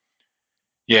 type.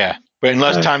 Yeah, but in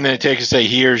less time than it takes to say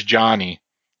 "here's Johnny,"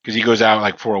 because he goes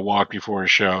out for a walk before a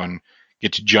show and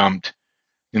gets jumped,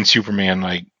 and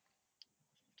Superman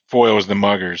foils the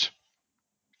muggers.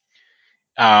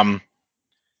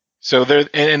 So there,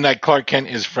 and Clark Kent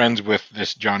is friends with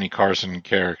this Johnny Carson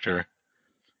character,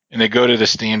 and they go to the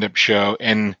stand-up show,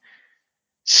 and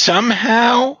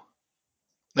somehow,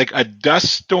 a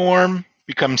dust storm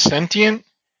becomes sentient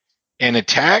and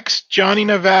attacks Johnny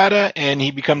Nevada, and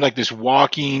he becomes this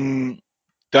walking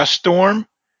dust storm,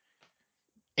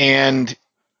 and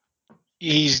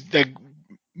he's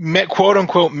quote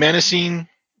unquote menacing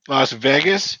Las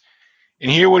Vegas. And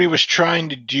here, what he was trying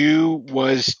to do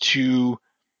was he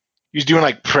was doing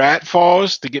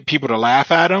pratfalls to get people to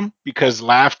laugh at him, because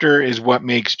laughter is what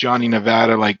makes Johnny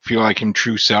Nevada feel like him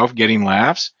true self, getting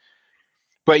laughs.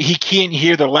 But he can't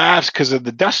hear the laughs because of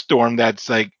the dust storm that's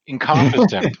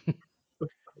encompassed him.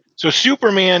 So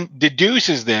Superman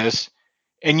deduces this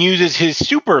and uses his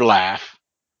super laugh,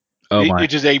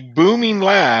 which is a booming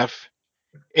laugh,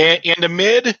 and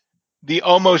amid the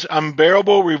almost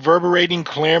unbearable reverberating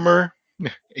clamor,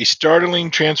 a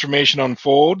startling transformation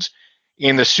unfolds,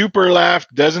 and the super laugh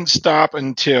doesn't stop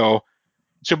until.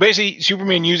 So basically,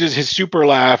 Superman uses his super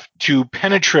laugh to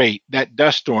penetrate that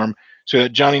dust storm so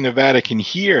that Johnny Nevada can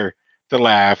hear the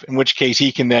laugh, in which case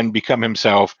he can then become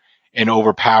himself and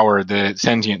overpower the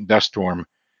sentient dust storm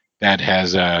that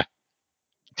has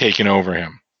taken over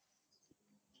him.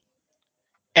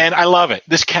 And I love it.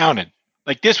 This counted.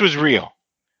 This was real.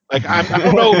 I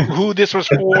don't know who this was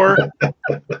for.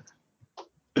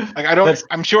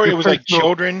 I'm sure it was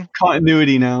children.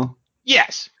 Continuity now.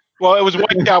 Yes. Well, it was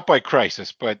wiped out by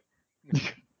Crisis, but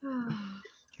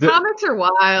comics are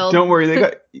wild. Don't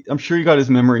worry, I'm sure you got his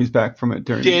memories back from it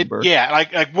during the birth. Yeah,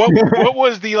 what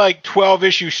was the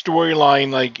 12-issue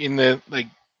storyline in the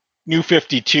New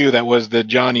 52 that was the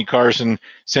Johnny Carson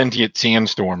Sentient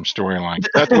Sandstorm storyline?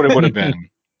 That's what it would have been.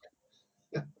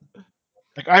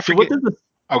 I forget.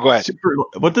 Go ahead.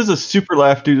 What does a super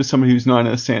laugh do to somebody who's not in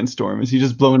a sandstorm? Is he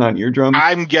just blowing out eardrums?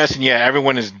 I'm guessing, yeah,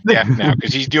 everyone is deaf now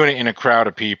because he's doing it in a crowd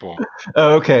of people.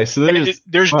 Oh, okay. So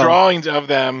there's drawings of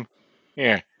them.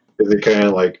 Yeah. Is it kind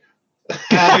of like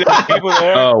people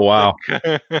there? Oh, wow.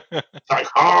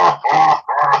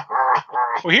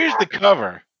 Well, here's the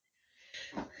cover.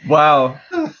 Wow.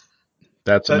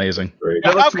 That's amazing.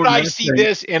 How could I see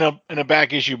this in a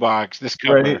back issue box, this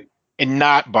cover, right, and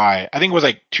not buy it? I think it was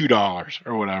 $2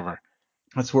 or whatever.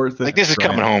 That's worth it. This is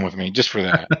coming home with me just for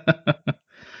that.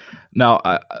 Now,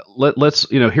 let's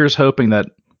here's hoping that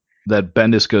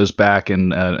Bendis goes back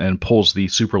and pulls the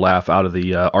super laugh out of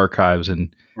the archives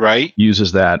and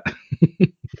uses that.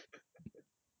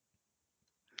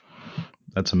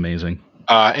 That's amazing.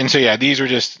 And so these are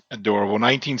just adorable.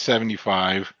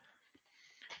 1975.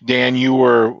 Dan, you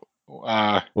were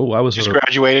Oh, I was just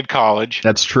graduated college.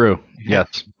 That's true.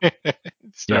 Yes.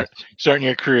 Yes. Starting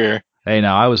your career. Hey,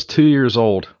 now I was 2 years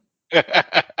old. You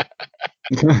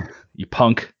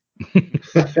punk.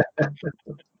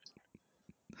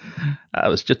 I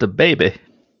was just a baby.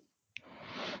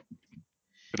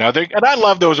 And I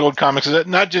love those old comics,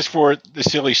 not just for the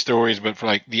silly stories, but for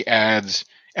like the ads,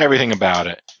 everything about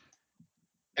it.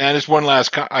 And just one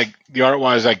last, like the art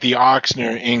wise, like the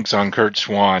Oxner inks on Kurt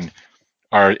Swan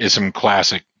is some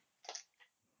classic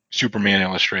Superman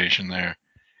illustration there.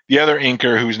 The other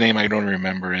inker, whose name I don't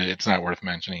remember, it's not worth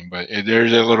mentioning, but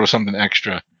there's a little something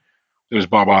extra. There's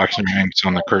Bob Oxner inks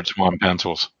on the Kurt Swan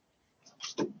pencils.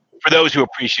 For those who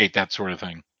appreciate that sort of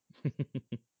thing.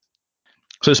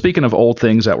 So speaking of old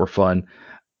things that were fun,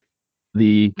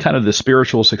 the kind of the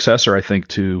spiritual successor, I think,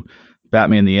 to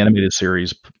Batman the Animated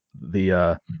Series,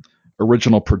 the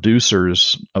original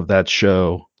producers of that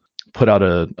show put out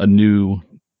a new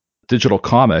digital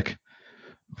comic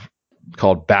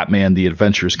called Batman the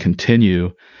Adventures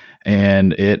Continue.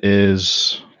 And it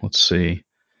is, let's see.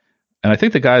 And I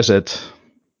think the guys that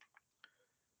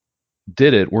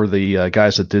did it were the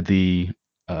guys that did the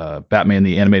Batman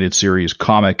the Animated Series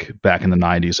comic back in the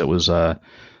 90s. It was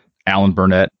Alan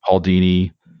Burnett, Paul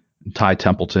Dini, Ty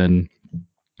Templeton,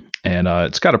 and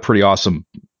it's got a pretty awesome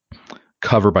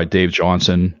cover by Dave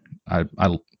Johnson. I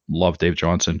love Dave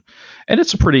Johnson, and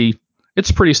it's pretty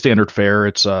standard fare.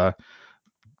 It's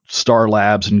Star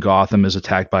Labs in Gotham is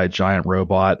attacked by a giant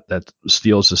robot that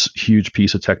steals this huge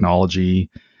piece of technology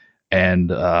and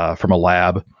from a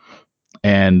lab,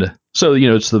 and so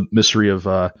it's the mystery of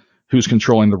who's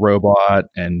controlling the robot,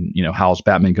 and how's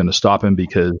Batman going to stop him,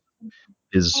 because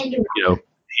he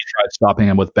tried stopping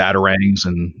him with batarangs,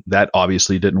 and that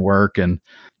obviously didn't work, and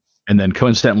then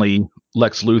coincidentally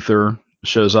Lex Luthor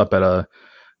shows up at a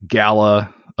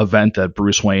gala event that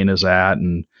Bruce Wayne is at,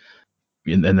 and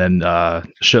then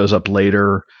shows up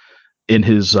later in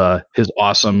his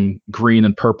awesome green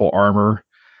and purple armor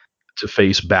to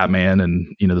face Batman,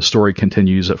 and the story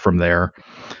continues from there.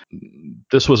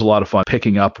 This was a lot of fun,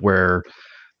 picking up where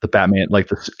the Batman, like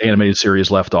the animated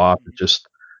series, left off. It just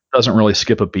doesn't really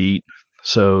skip a beat.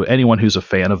 So anyone who's a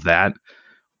fan of that,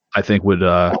 I think, would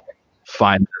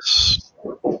find this,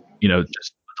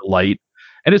 just a delight.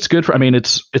 And it's good for,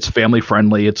 it's family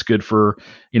friendly. It's good for,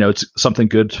 it's something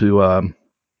good to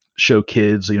show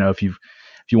kids, if you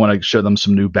want to show them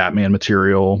some new Batman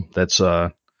material that's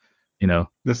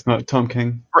that's not Tom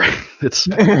King. Right.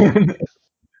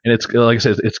 And it's like I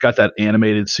said, it's got that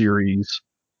animated series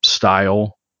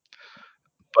style,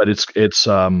 but it's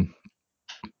but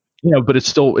it's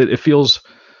still, it feels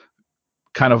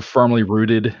kind of firmly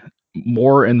rooted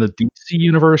more in the DC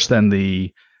universe than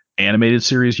the animated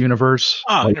series universe.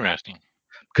 Oh, interesting.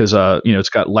 Because it's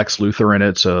got Lex Luthor in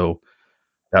it, so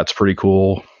that's pretty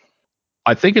cool.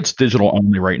 I think it's digital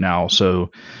only right now, so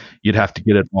you'd have to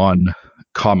get it on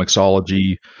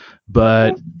Comixology, but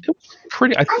it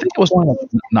was I think it was only like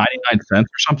 99 cents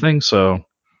or something. So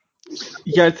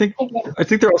yeah, I think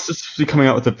they're also supposed to be coming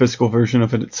out with a physical version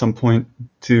of it at some point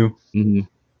too. Mm-hmm.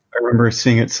 I remember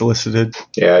seeing it solicited.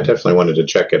 Yeah, I definitely wanted to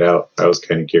check it out. I was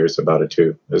kind of curious about it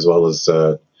too, as well as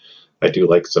I do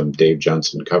like some Dave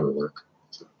Johnson cover work.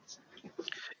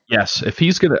 Yes, if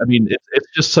he's gonna,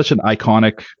 it's just such an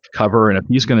iconic cover, and if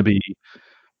he's gonna be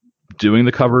doing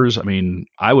the covers,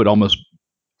 I would almost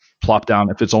plop down,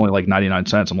 if it's only like 99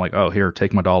 cents. I'm like, oh, here,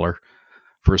 take my $1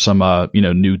 for some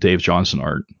new Dave Johnson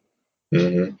art.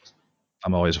 Mm-hmm.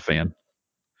 I'm always a fan.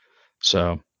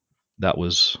 So that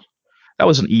was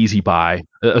an easy buy,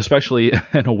 especially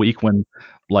in a week when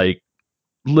like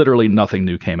literally nothing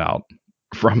new came out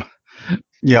from,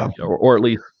 or at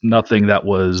least nothing that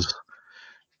was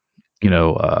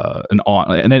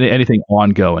anything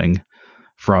ongoing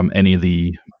from any of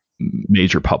the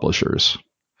major publishers.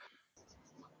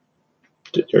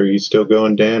 Are you still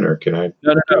going, Dan, or can I?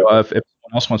 No. If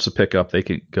someone else wants to pick up, they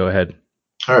can go ahead.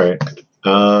 All right.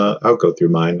 I'll go through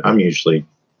mine. I'm usually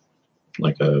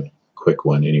like a quick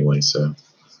one anyway, so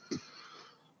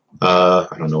I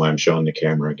don't know why I'm showing the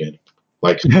camera again.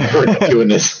 Like we're doing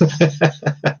this.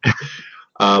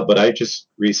 But I just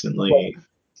recently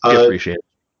appreciate it.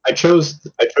 I chose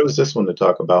this one to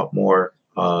talk about more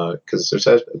because there's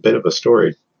a bit of a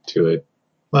story to it.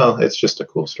 Well, it's just a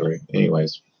cool story.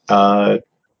 Anyways, I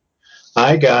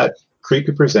got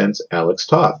Creepy Presents Alex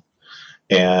Toth.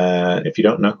 And if you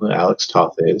don't know who Alex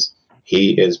Toth is,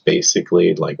 he is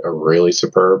basically like a really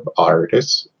superb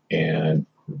artist, and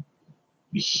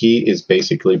he is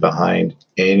basically behind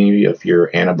any of your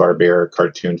Hanna-Barbera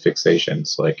cartoon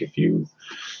fixations. Like if you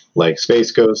like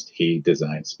Space Ghost, he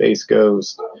designed Space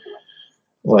Ghost.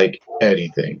 like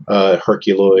anything.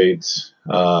 Herculoids,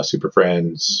 Super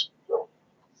Friends,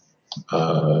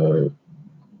 I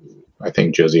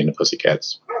think Josie and the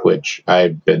Pussycats, which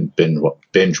I've been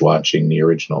binge watching the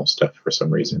original stuff for some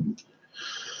reason.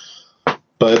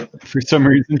 But for some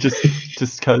reason,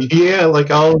 just because. Yeah, like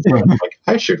all the time, like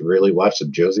I should really watch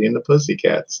some Josie and the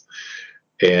Pussycats,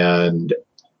 and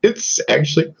it's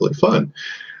actually really fun.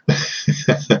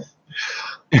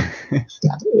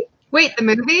 Wait, the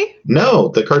movie? No,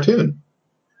 the cartoon.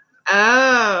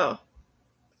 Oh.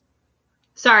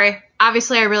 Sorry.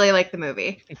 Obviously, I really like the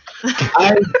movie.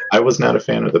 I was not a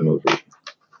fan of the movie.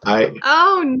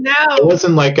 Oh no! It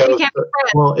wasn't like I We was. can't be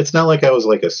friends. Well, it's not like I was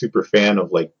like a super fan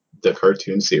of like the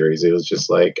cartoon series. It was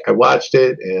just like I watched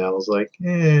it and I was like,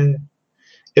 it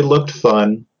looked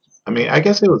fun. I mean, I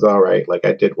guess it was all right. Like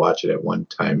I did watch it at one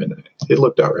time and it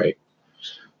looked all right.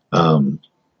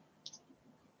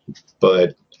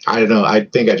 But I don't know. I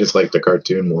think I just like the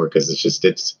cartoon more because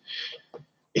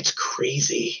it's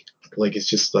crazy. Like it's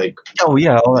just like, Oh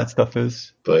yeah, all that stuff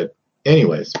is. but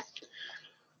anyways,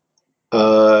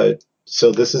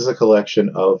 so this is a collection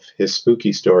of his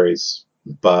spooky stories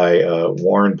by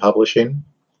Warren Publishing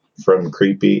from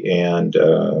Creepy and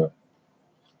oh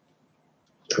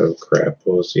crap,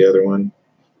 what was the other one?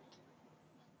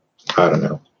 I don't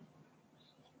know.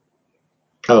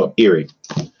 Oh, Eerie.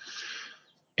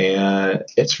 And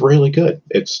it's really good.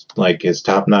 It's like his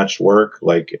top-notch work.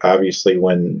 Like obviously,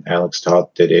 when Alex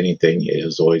Toth did anything, it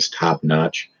was always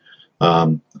top-notch.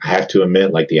 I have to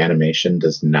admit, like the animation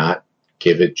does not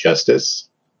give it justice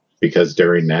because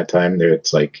during that time, there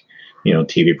it's like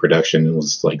TV production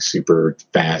was like super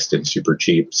fast and super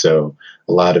cheap, so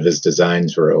a lot of his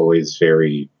designs were always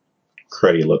very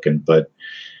cruddy looking. But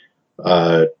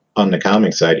on the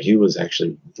comic side, he was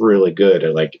actually really good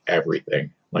at like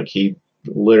everything. Like he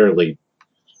literally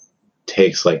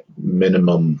takes like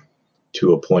minimum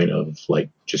to a point of like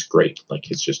just great. Like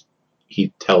it's just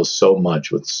he tells so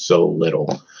much with so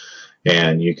little,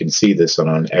 and you can see this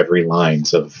on every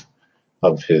lines of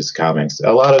his comics.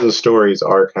 A lot of the stories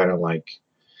are kind of like,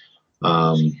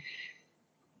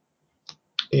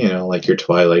 like your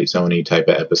Twilight Zone type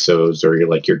of episodes, or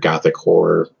your gothic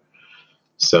horror.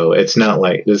 So it's not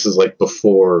like this is like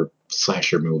before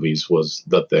slasher movies was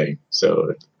the thing.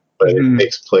 So, but it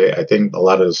takes play. I think a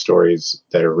lot of the stories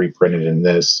that are reprinted in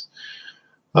this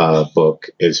book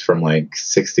is from like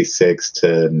 66 to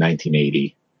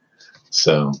 1980.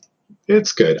 So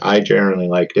it's good. I generally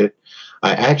liked it.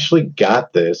 I actually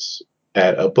got this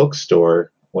at a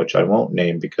bookstore, which I won't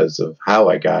name because of how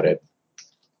I got it.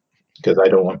 Because I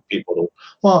don't want people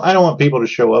to, I don't want people to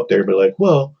show up there and be like,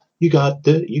 well, you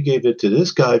gave it to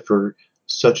this guy for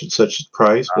such and such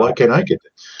price. Why can't I get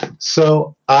it?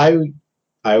 So I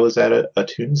was at a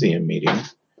Toonsium meeting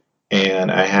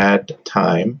and I had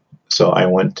time. So I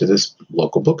went to this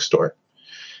local bookstore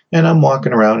and I'm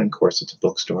walking around, and of course it's a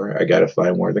bookstore. I got to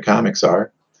find where the comics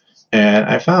are. And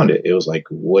I found it. It was like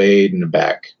way in the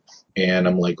back. And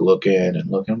I'm like looking and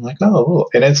looking. I'm like, oh,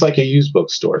 and it's like a used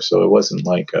bookstore, so it wasn't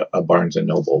like a Barnes and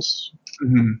Nobles.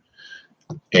 Mm-hmm.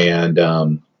 And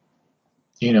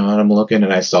and I'm looking,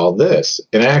 and I saw this,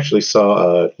 and I actually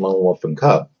saw Lone Wolf and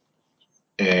Cub,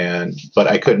 but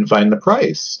I couldn't find the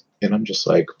price, and I'm just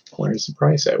like, where's the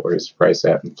price at? Where's the price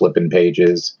at? I'm flipping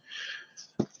pages,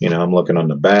 I'm looking on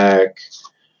the back,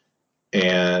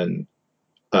 and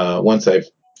once I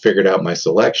figured out my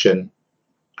selection,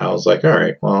 I was like, all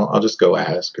right, well, I'll just go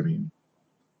ask. I mean,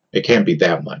 it can't be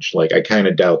that much. Like, I kind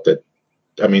of doubt that.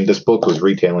 I mean, this book was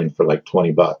retailing for like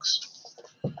 $20.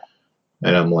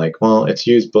 And I'm like, well, it's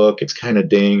used book. It's kind of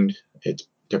dinged.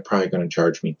 They're probably going to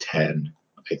charge me 10,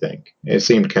 I think. It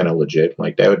seemed kind of legit.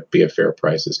 Like, that would be a fair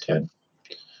price as 10.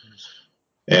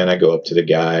 And I go up to the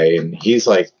guy, and he's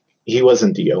like, he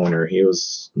wasn't the owner. He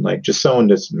was like just someone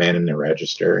that's manning the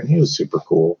register, and he was super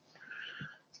cool.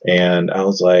 And I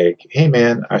was like, hey,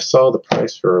 man, I saw the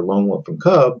price for Lone Wolf and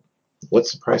Cub.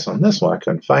 What's the price on this one? I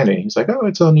couldn't find it. He's like, oh,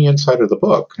 it's on the inside of the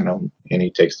book, and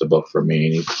he takes the book from me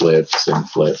and he flips and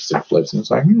flips and flips, and it's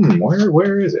like,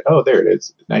 where is it? Oh, there it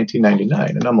is,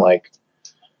 $19.99. And I'm like,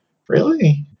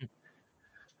 really?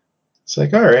 It's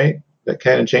like, all right, that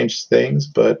kind of changes things,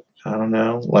 but I don't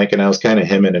know. Like, and I was kind of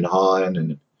hemming and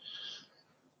hawing,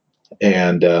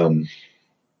 and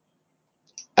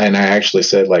I actually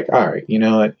said, like, all right, you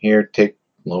know what? Here, take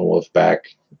Lone Wolf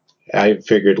back. I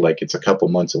figured like it's a couple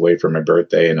months away from my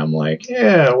birthday, and I'm like,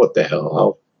 yeah, what the hell?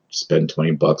 I'll spend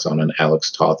 $20 on an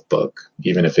Alex Toth book,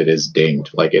 even if it is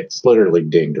dinged. Like it's literally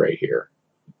dinged right here.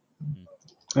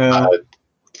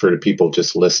 For the people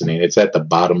just listening, it's at the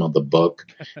bottom of the book,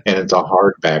 and it's a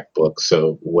hardback book.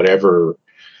 So whatever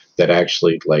that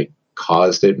actually like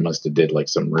caused it must have did like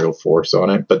some real force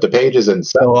on it. But the pages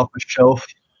inside, Fell off a shelf.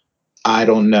 I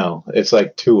don't know. It's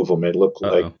like two of them. It looked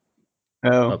like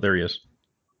Oh, there he is.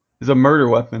 It's a murder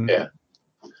weapon. Yeah.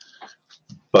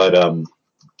 But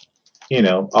you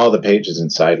know, all the pages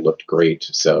inside looked great.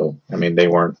 So I mean, they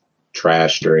weren't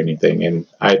trashed or anything. And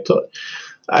I thought,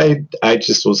 I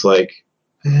just was like,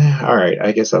 all right,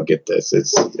 I guess I'll get this.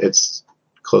 It's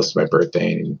close to my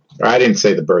birthday. Or I didn't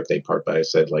say the birthday part, but I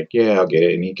said like, yeah, I'll get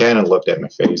it. And he kind of looked at my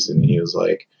face and he was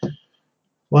like,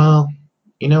 well,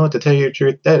 you know what, to tell you the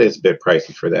truth, that is a bit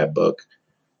pricey for that book.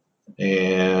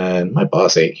 And my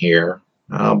boss ain't here.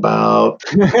 How about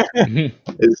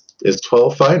is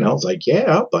 12 fine? I was like, yeah,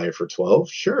 I'll buy it for 12.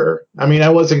 Sure. I mean, I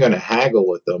wasn't going to haggle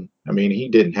with him. I mean, he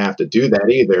didn't have to do that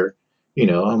either. You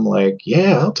know, I'm like,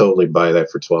 yeah, I'll totally buy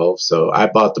that for 12. So I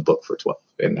bought the book for 12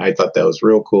 and I thought that was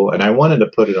real cool. And I wanted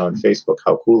to put it on Facebook,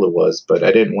 how cool it was, but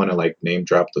I didn't want to like name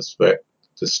drop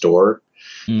the store.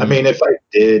 I mean, if I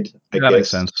did, I that guess. makes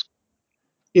sense.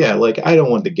 Yeah, like I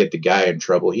don't want to get the guy in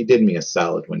trouble. He did me a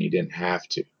solid when he didn't have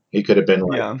to. He could have been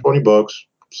like, Yeah. $20.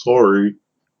 Sorry,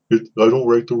 I don't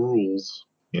write the rules.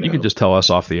 You can just tell us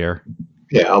off the air.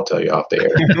 Yeah, I'll tell you off the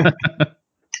air.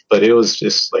 But it was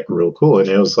just like real cool, and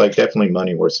it was like definitely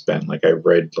money worth spent. Like I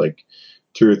read like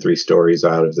 2 or 3 stories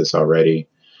out of this already,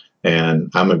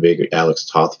 and I'm a big Alex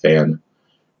Toth fan,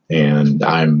 and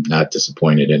I'm not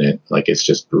disappointed in it. Like it's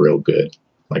just real good.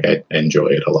 Like I enjoy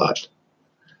it a lot.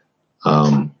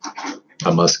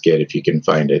 A must get if you can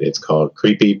find it. It's called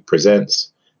Creepy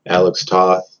Presents Alex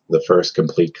Toth, the first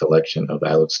complete collection of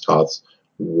Alex Toth's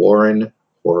Warren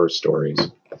horror stories.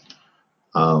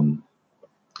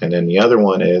 And then the other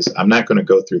one is, I'm not going to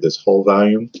go through this whole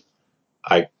volume.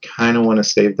 I kind of want to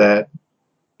save that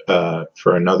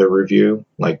for another review,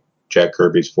 like Jack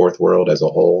Kirby's Fourth World as a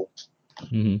whole.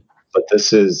 Mm-hmm. But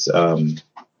this is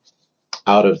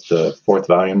out of the 4th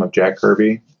volume of Jack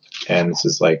Kirby, and this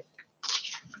is like,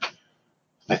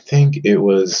 I think it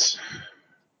was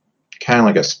kind of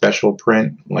like a special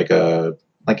print, like an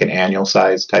annual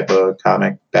size type of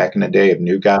comic back in the day of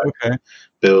New God. Okay.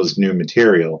 But it was new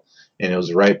material, and it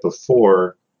was right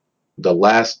before the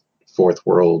last Fourth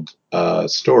World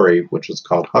story, which was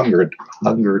called Hunger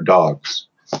Dogs,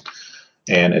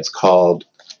 and it's called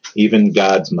Even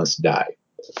Gods Must Die.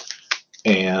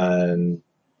 And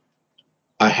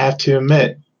I have to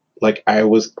admit, like I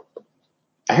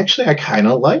kind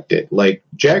of liked it. Like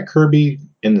Jack Kirby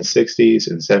in the 60s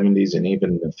and 70s and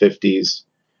even the 50s,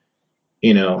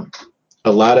 you know,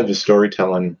 a lot of his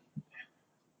storytelling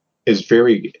is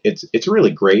it's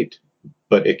really great,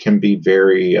 but it can be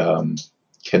very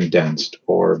condensed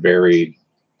or very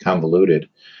convoluted.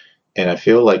 And I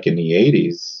feel like in the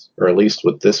 80s, or at least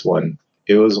with this one,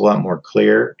 it was a lot more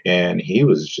clear, and he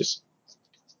was just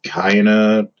kind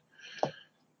of,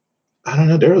 I don't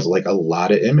know, there was like a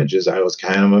lot of images I was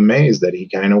kind of amazed that he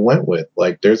kind of went with.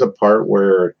 Like there's a part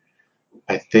where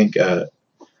I think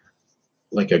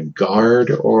like a guard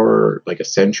or like a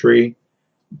sentry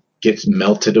gets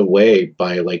melted away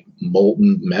by like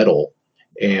molten metal,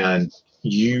 and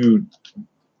you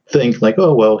think like,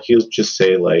 oh well, he'll just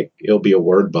say like it'll be a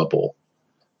word bubble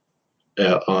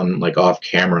on like off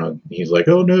camera. He's like,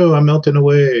 oh no, I'm melting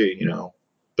away, you know.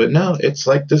 But no, it's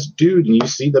like this dude, and you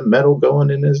see the metal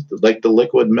going in his, like the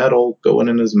liquid metal going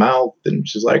in his mouth, and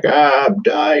she's like, I'm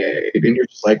dying, and you're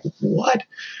just like, what?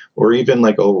 Or even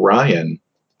like Orion.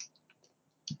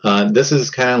 This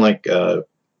is kind of like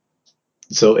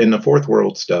so in the Fourth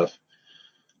World stuff.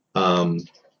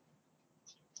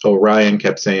 Orion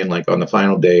kept saying like on the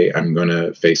final day I'm going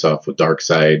to face off with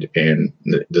Darkseid, and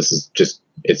this is just,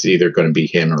 it's either going to be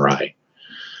him or I.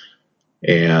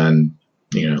 And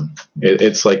you know,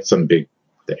 it's like some big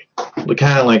thing,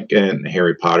 kind of like in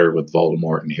Harry Potter with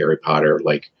Voldemort and Harry Potter,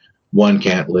 like one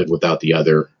can't live without the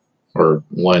other, or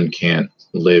one can't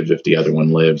live if the other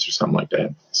one lives, or something like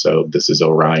that. So this is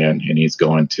Orion, and he's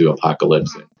going to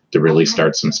Apocalypse to really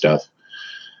start some stuff.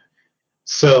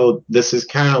 So this is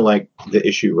kind of like the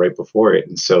issue right before it,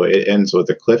 and so it ends with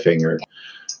a cliffhanger.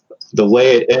 The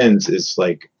way it ends is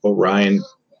like Orion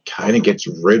kind of gets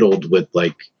riddled with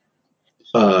like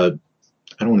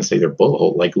I don't want to say they're bullet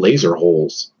hole, like laser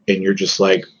holes, and you're just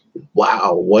like,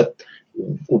 wow, what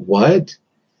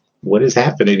is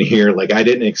happening here? Like I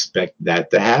didn't expect that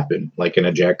to happen, like in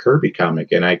a Jack Kirby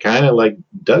comic, and I kind of like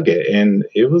dug it, and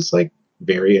it was like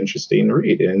very interesting to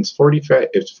read. And it's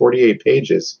 48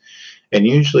 pages, and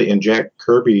usually in Jack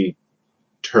Kirby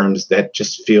terms, that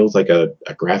just feels like a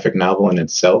graphic novel in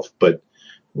itself, but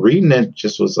reading it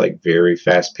just was like very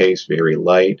fast paced, very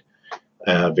light.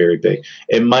 Very big.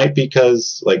 It might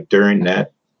because like during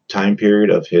that time period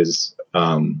of his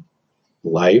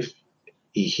life,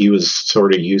 he was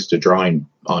sort of used to drawing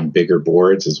on bigger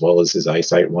boards, as well as his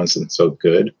eyesight wasn't so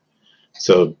good.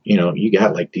 So, you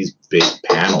got like these big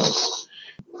panels.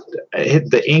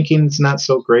 The inking's not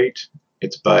so great.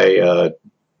 It's by,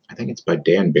 I think it's by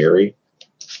Dan Barry.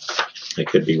 I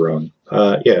could be wrong.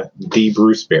 Yeah, D.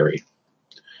 Bruce Barry.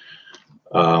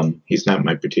 He's not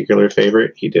my particular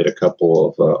favorite. He did a couple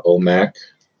of OMAC,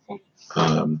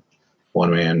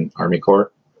 one-man Army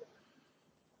Corps.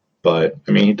 But,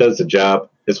 I mean, he does the job.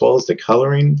 As well as the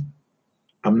coloring,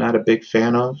 I'm not a big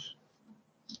fan of.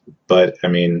 But, I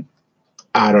mean,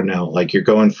 I don't know. Like, you're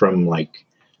going from, like,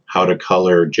 how to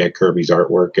color Jack Kirby's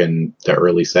artwork in the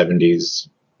early 70s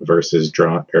versus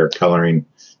coloring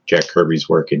Jack Kirby's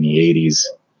work in the 80s.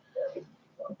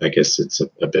 I guess it's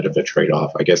a bit of a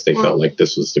trade-off. I guess they felt like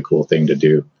this was the cool thing to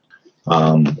do.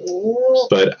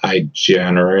 But I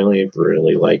generally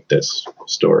really like this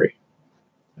story.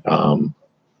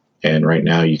 And right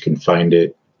now you can find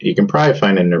it. You can probably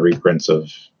find it in the reprints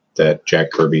of that Jack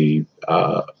Kirby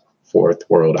Fourth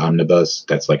World Omnibus.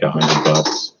 That's like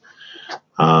 $100.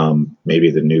 Maybe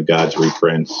the New Gods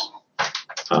reprints.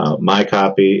 My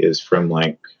copy is from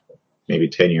like maybe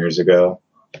 10 years ago,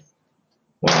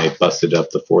 when they busted up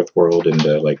the Fourth World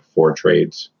into like 4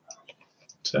 trades.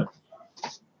 So,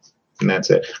 and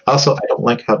that's it. Also, I don't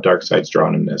like how Darkseid's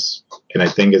drawn in this, and I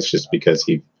think it's just because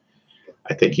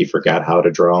I think he forgot how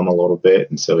to draw him a little bit,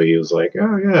 and so he was like,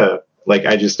 oh yeah, like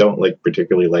I just don't like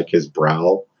particularly like his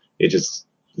brow. It just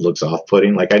looks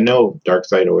off-putting. Like I know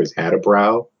Darkseid always had a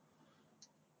brow,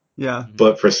 Yeah,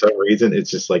 but for some reason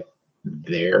it's just like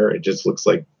there. It just looks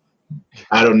like,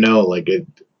 I don't know, like it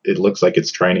looks like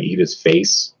it's trying to eat his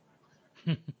face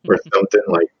or something.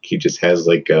 Like he just has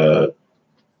like a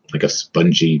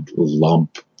spongy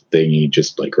lump thingy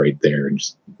just like right there and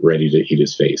just ready to eat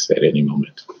his face at any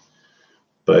moment.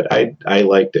 But I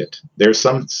liked it. There's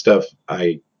some stuff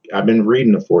I've been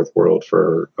reading the Fourth World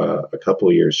for a couple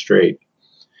of years straight,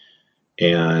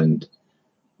 and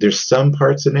there's some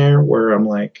parts in there where I'm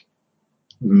like,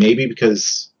 maybe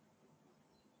because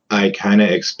I kind of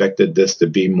expected this to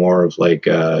be more of like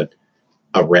a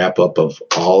wrap up of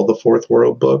all the Fourth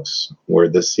World books, where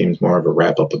this seems more of a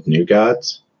wrap up of New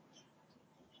Gods.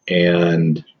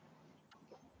 And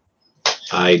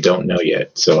I don't know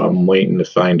yet. So I'm waiting to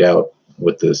find out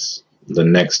with the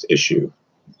next issue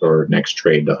or next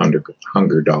trade, the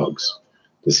Hunger Dogs,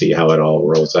 to see how it all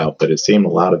rolls out. But it seemed a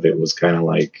lot of it was kind of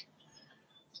like,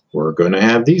 we're going to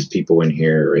have these people in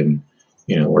here, and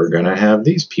we're going to have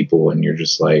these people, and you're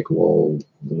just like, well,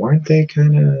 weren't they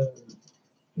kind of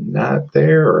not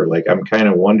there? Or like, I'm kind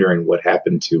of wondering what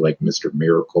happened to like Mr.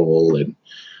 Miracle and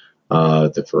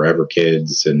the Forever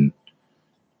Kids, and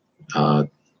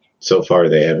so far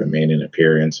they haven't made an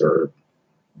appearance or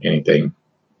anything.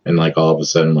 And like all of a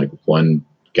sudden, like one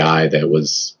guy that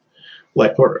was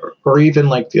like, or even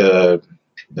like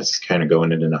that's kind of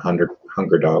going into the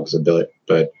Hunger Dogs a bit,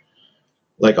 but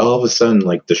like all of a sudden,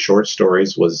 like the short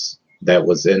stories that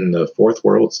was in the Fourth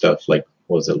World stuff, like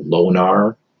was it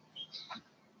Lonar,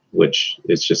 which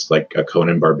is just like a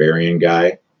Conan Barbarian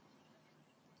guy.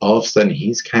 All of a sudden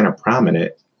he's kind of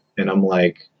prominent, and I'm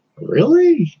like,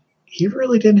 really? He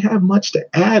really didn't have much to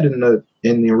add in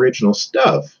the original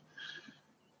stuff.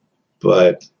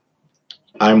 But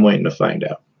I'm waiting to find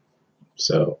out.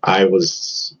 So I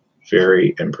was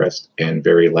very impressed and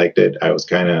very liked it. I was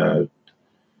kind of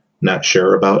not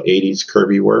sure about 80s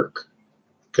Kirby work,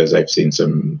 because I've seen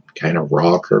some kind of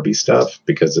raw Kirby stuff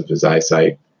because of his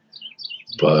eyesight.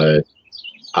 But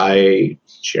I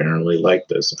generally like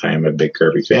this. I am a big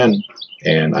Kirby fan,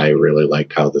 and I really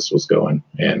liked how this was going.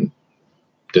 And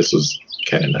this was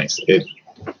kind of nice.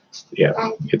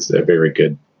 It's a very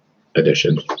good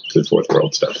addition to the Fourth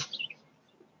World stuff.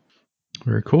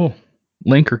 Very cool.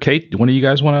 Link or Kate, one of you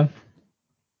guys want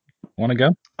to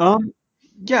go?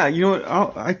 Yeah, you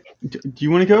know what? Do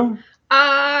you want to go?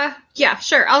 Yeah,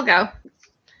 sure, I'll go.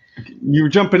 You were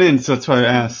jumping in, so that's why I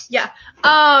asked. Yeah.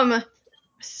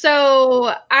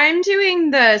 So I'm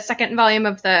doing the second volume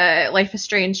of the Life is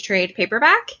Strange trade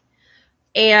paperback.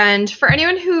 And for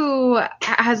anyone who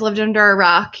has lived under a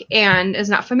rock and is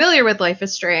not familiar with Life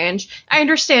is Strange, I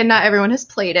understand not everyone has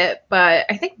played it, but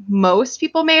I think most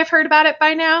people may have heard about it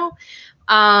by now.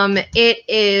 It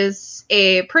is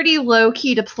a pretty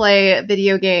low-key to play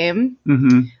video game.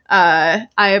 Mm-hmm.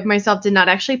 I myself did not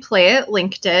actually play it.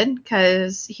 Link did,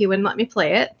 because he wouldn't let me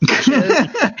play it.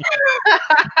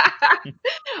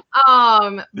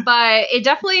 But it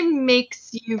definitely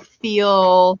makes you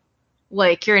feel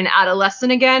like you're an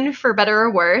adolescent again, for better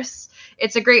or worse.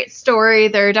 It's a great story.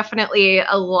 There are definitely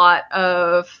a lot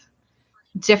of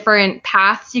different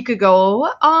paths you could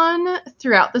go on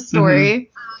throughout the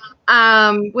story.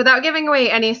 Without giving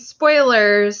away any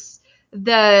spoilers,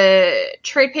 the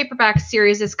trade paperback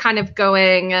series is kind of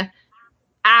going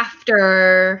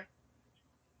after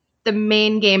the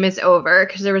main game is over,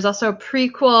 because there was also a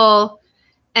prequel,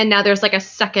 and now there's like a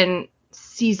second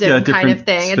season kind of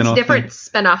thing. It's a different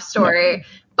spin-off story. Yeah.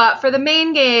 But for the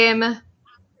main game,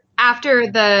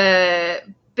 after the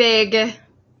big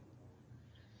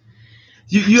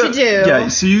so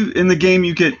you in the game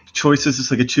you get choices. It's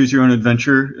like a choose your own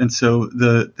adventure, and so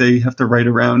they have to write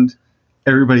around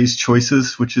everybody's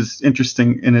choices, which is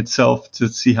interesting in itself to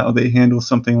see how they handle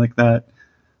something like that.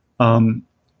 And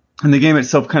the game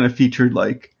itself kind of featured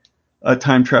like a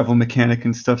time travel mechanic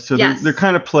and stuff. So they're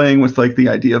kind of playing with like the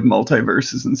idea of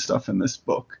multiverses and stuff in this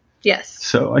book. Yes.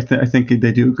 So I think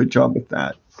they do a good job with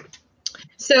that.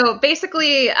 So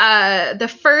basically,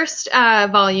 the first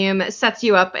volume sets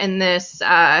you up in this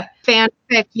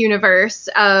fanfic universe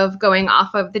of going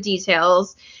off of the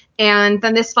details. And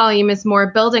then this volume is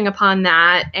more building upon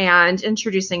that and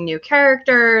introducing new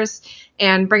characters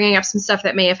and bringing up some stuff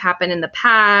that may have happened in the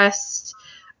past.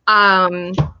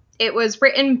 It was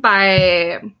written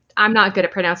by, I'm not good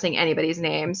at pronouncing anybody's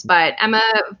names, but Emma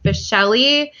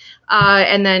Viscelli,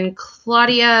 and then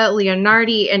Claudia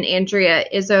Leonardi and Andrea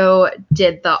Izzo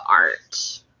did the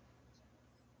art.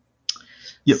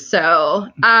 Yep. So,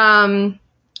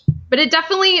 but it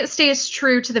definitely stays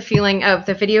true to the feeling of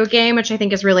the video game, which I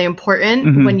think is really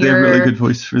important when you're... They have really good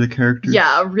voice for the characters.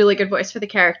 Yeah, really good voice for the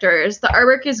characters. The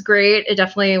artwork is great. It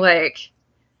definitely, like,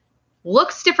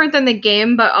 looks different than the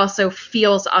game, but also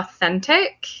feels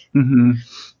authentic. Mm-hmm.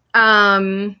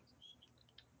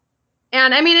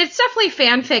 And I mean, it's definitely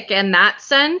fanfic in that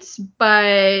sense,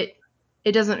 but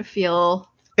it doesn't feel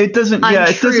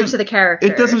untrue to the characters.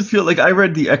 It doesn't feel like I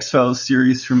read the X-Files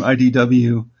series from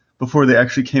IDW before they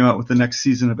actually came out with the next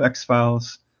season of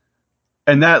X-Files.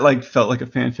 And that like felt like a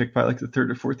fanfic by like the third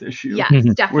or fourth issue. Yes,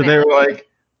 definitely. Where they were like,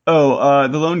 oh,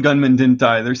 the lone gunman didn't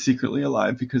die. They're secretly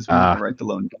alive because we want to write the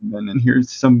lone gunman. And here's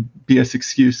some BS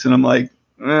excuse. And I'm like,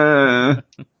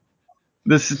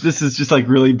 this is just like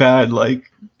really bad.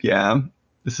 Like, yeah,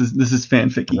 this is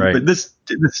fanficky. Right. But this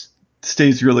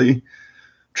stays really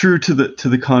true to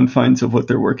the confines of what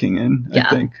they're working in, I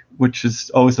think, which is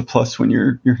always a plus when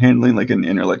you're handling like an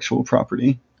intellectual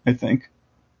property, I think.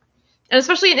 And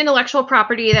especially an intellectual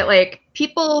property that like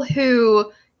people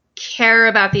who care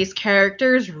about these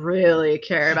characters really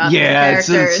care about these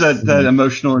characters. Yeah, it's that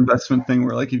emotional investment thing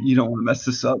where like if you don't want to mess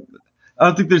this up. I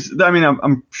don't think there's. I mean,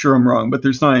 I'm sure I'm wrong, but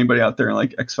there's not anybody out there in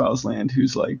like X-Files land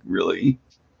who's like really,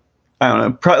 I don't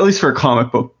know, at least for a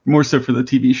comic book, more so for the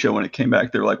TV show when it came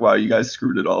back, they were like, wow, you guys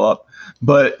screwed it all up.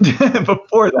 But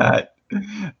before that,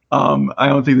 I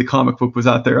don't think the comic book was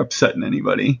out there upsetting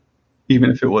anybody,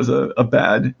 even if it was a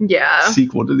bad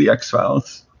sequel to the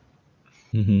X-Files.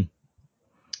 Mm-hmm.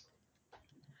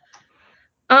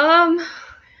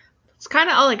 That's kind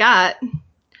of all I got.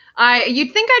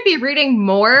 You'd think I'd be reading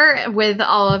more with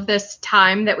all of this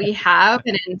time that we have,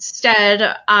 and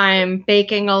instead I'm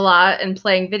baking a lot and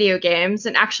playing video games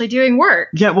and actually doing work.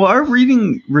 Yeah, well, our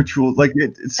reading ritual, like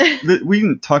we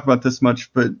didn't talk about this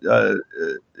much, but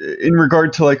in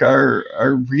regard to like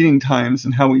our reading times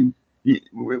and how we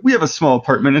have a small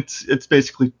apartment. It's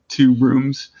basically 2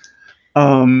 rooms.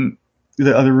 The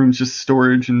other room's just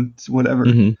storage and whatever.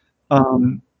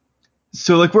 Mm-hmm.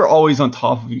 So like we're always on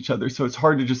top of each other, so it's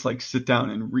hard to just like sit down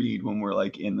and read when we're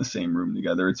like in the same room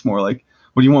together. It's more like,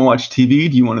 well, do you want to watch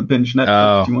TV? Do you want to binge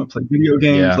Netflix? Do you want to play video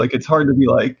games? Yeah. Like it's hard to be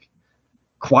like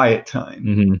quiet time.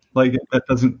 Mm-hmm. Like that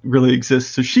doesn't really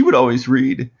exist. So she would always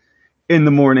read in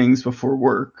the mornings before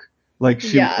work. Like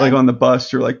she like on the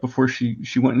bus or like before she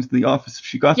went into the office if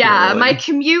she got there early. My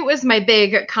commute was my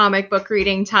big comic book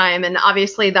reading time, and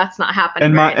obviously that's not happening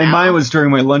and right now. Mine was during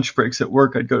my lunch breaks at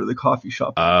work. I'd go to the coffee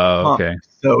shop. Oh, okay.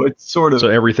 So it's sort of so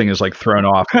everything is like thrown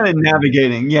off. Kind of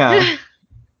navigating, yeah.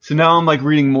 So now I'm like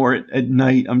reading more at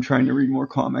night. I'm trying to read more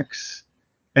comics.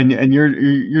 And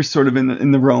you're sort of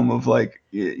in the realm of like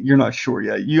you're not sure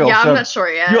yet. I'm not sure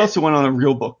yet. You also went on a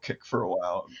real book kick for a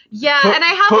while. Yeah, and I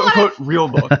have a lot of real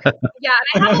book. Yeah,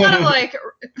 and I have a lot of like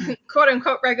quote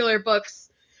unquote regular books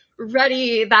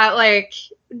ready that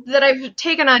I've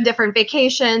taken on different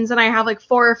vacations, and I have like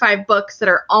 4 or 5 books that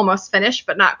are almost finished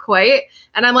but not quite.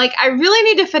 And I'm like, I really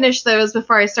need to finish those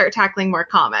before I start tackling more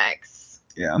comics.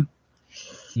 Yeah.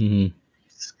 Mm-hmm.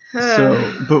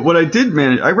 So, but what I did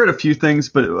manage, I read a few things,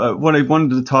 but what I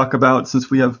wanted to talk about, since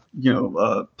we have,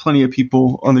 plenty of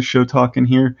people on the show talking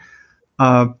here,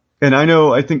 and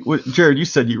I think, Jared, you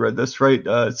said you read this, right?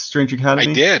 Strange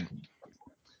Academy? I did.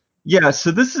 Yeah,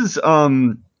 so this is,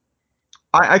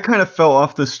 I kind of fell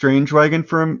off the Strange wagon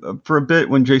for a bit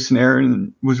when Jason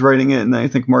Aaron was writing it, and I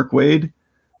think Mark Waid.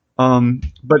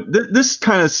 But this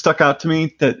kind of stuck out to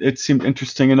me that it seemed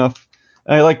interesting enough.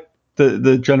 I like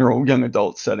the general young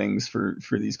adult settings for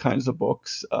these kinds of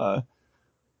books.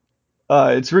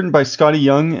 It's written by Scotty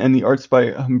Young and the art's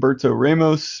by Humberto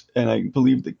Ramos, and I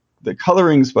believe the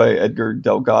colorings by Edgar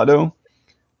Delgado.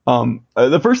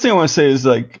 The first thing I want to say is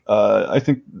like I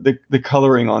think the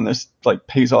coloring on this like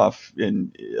pays off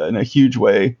in a huge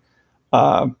way.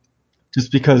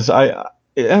 Just because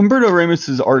Humberto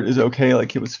Ramos's art is okay,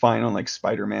 like it was fine on like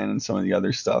Spider-Man and some of the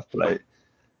other stuff, but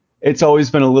it's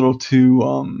always been a little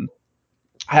too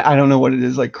I don't know what it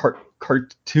is, like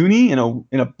cartoony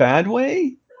in a bad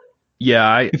way.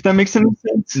 Yeah, if that makes any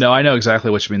sense. No, I know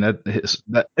exactly what you mean. That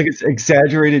like it's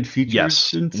exaggerated features.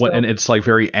 Yes, and it's like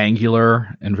very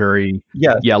angular and very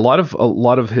yeah. A lot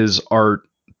of his art,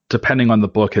 depending on the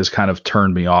book, has kind of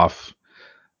turned me off.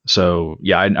 So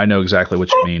yeah, I know exactly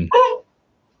what you mean.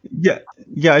 Yeah.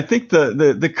 I think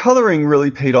the coloring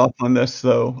really paid off on this,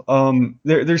 though.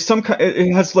 There's some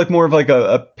it has like more of like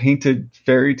a painted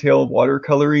fairy tale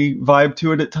watercolory vibe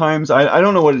to it at times. I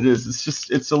don't know what it is.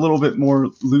 It's a little bit more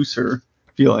looser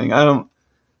feeling. I don't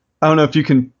know if you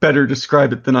can better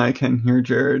describe it than I can here,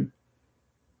 Jared.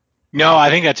 No, I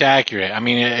think that's accurate. I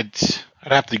mean, I'd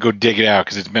have to go dig it out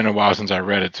because it's been a while since I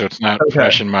read it, so it's not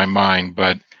fresh in my mind.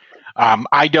 But I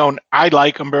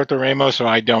like Humberto Ramos, so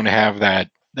I don't have that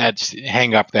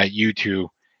hang up that you two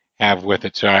have with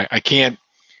it. So I can't,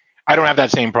 I don't have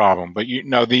that same problem. But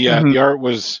the art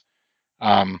was,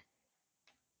 I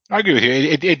agree with you.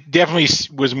 It definitely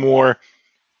was more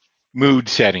mood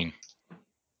setting.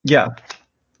 Yeah.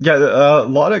 A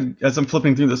lot of, as I'm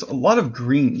flipping through this, a lot of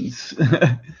greens.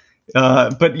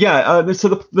 But yeah, so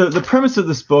the premise of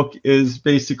this book is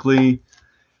basically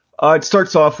it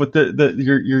starts off with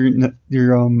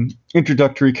your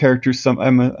introductory character.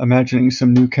 I'm imagining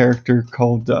some new character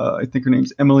called I think her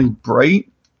name's Emily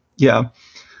Bright. Yeah.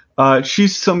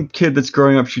 She's some kid that's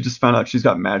growing up. She just found out she's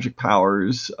got magic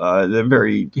powers. The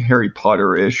very Harry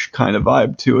Potter-ish kind of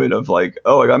vibe to it of like,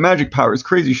 oh, I got magic powers.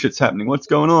 Crazy shit's happening. What's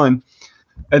going on?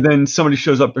 And then somebody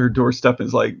shows up at her doorstep and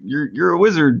is like, "You're a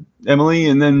wizard, Emily."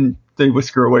 And then they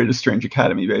whisk her away to Strange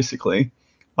Academy, basically,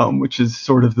 which is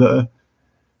sort of the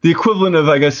equivalent of,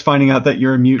 I guess, finding out that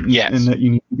you're a mutant and that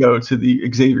you need to go to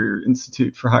the Xavier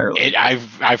Institute for Higher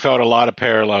Life. I felt a lot of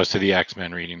parallels to the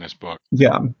X-Men reading this book.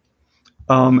 Yeah.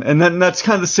 And then that's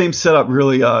kind of the same setup,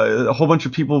 really. A whole bunch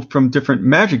of people from different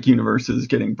magic universes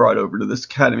getting brought over to this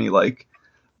academy, like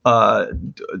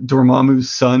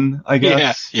Dormammu's son, I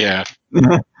guess. Yeah.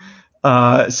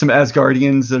 Some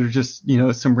Asgardians that are just,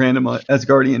 some random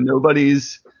Asgardian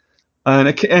nobodies, and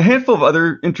a handful of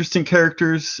other interesting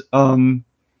characters.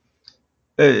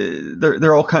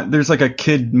 They're all there's like a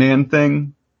kid man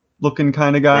thing looking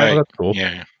kind of guy. Right. Oh, that's cool.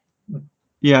 Yeah.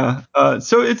 Yeah.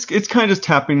 So it's kind of just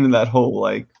tapping into that whole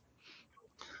like,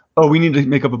 oh, we need to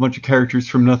make up a bunch of characters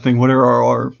from nothing. What are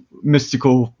our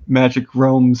mystical magic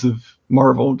realms of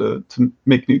Marvel to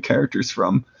make new characters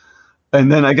from?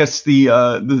 And then I guess the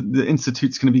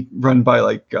institute's going to be run by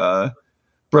like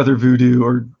Brother Voodoo,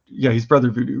 or he's Brother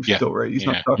Voodoo still, right? He's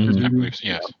not Dr. Voodoo.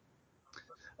 Yes.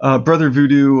 Brother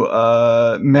Voodoo,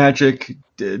 Magic,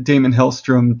 Damon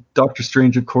Hellstrom, Doctor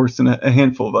Strange, of course, and a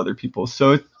handful of other people.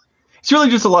 So it's really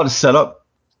just a lot of setup.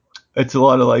 It's a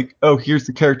lot of like, oh, here's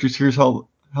the characters, here's how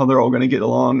they're all going to get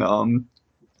along.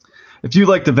 If you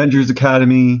liked Avengers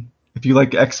Academy, if you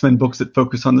like X-Men books that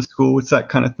focus on the school, it's that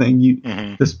kind of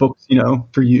thing. This book's,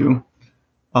 for you.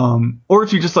 Or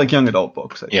if you just like young adult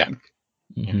books, I think.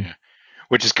 Yeah.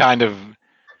 Which is kind of,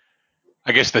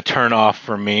 I guess, the turn off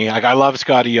for me. Like, I love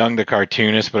Scotty Young, the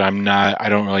cartoonist, but I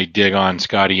don't really dig on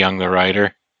Scotty Young, the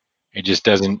writer. It just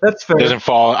doesn't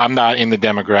fall. I'm not in the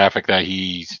demographic that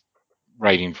he's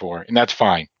writing for, and that's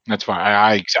fine.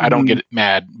 I don't get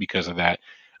mad because of that.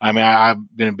 I mean, I've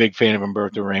been a big fan of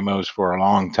Humberto Ramos for a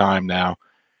long time now.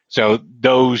 So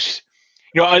those,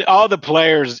 all the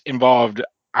players involved,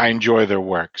 I enjoy their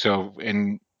work. So,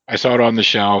 and I saw it on the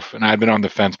shelf, and I've been on the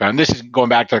fence about it. And this is going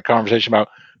back to the conversation about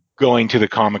going to the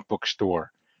comic book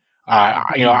store.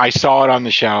 I saw it on the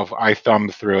shelf. I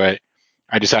thumbed through it.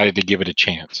 I decided to give it a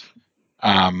chance.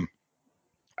 I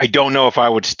don't know if I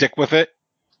would stick with it.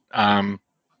 I'd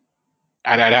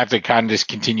have to kind of just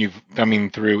continue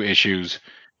thumbing through issues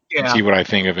and see what I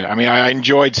think of it. I mean, I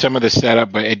enjoyed some of the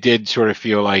setup, but it did sort of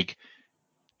feel like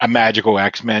a magical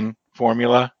X-Men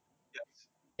formula.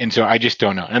 And so I just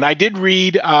don't know. And I did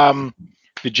read the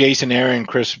Jason Aaron,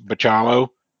 Chris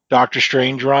Bachalo, Doctor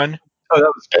Strange run. Oh,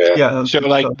 that was so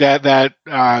like that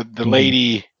the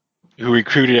lady, who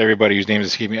recruited everybody whose name is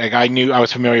escaping me. Like I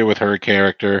was familiar with her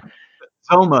character.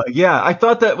 Selma, yeah, I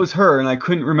thought that was her, and I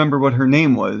couldn't remember what her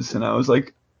name was, and I was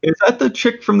like, "Is that the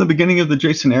chick from the beginning of the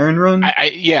Jason Aaron run?"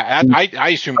 I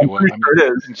assumed I'm it was. pretty sure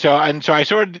it is. And so I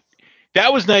sort of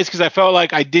that was nice because I felt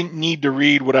like I didn't need to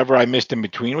read whatever I missed in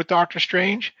between with Doctor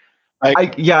Strange.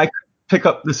 Like I could pick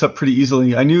this up pretty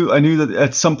easily. I knew that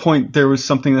at some point there was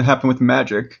something that happened with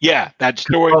magic. that All the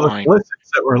storyline.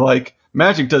 solicits that were like,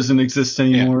 magic doesn't exist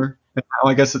anymore, and now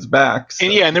I guess it's back. So.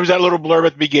 And there was that little blurb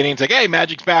at the beginning. It's like, hey,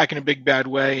 magic's back in a big bad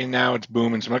way, and now it's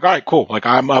booming. So I'm like, all right, cool. Like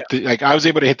I'm up to I was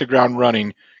able to hit the ground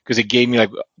running because it gave me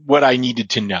like what I needed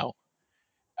to know.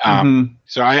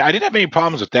 So I didn't have any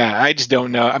problems with that. I just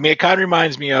don't know. I mean, it kind of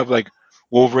reminds me of like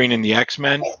Wolverine and the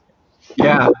X-Men.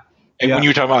 Yeah. And when you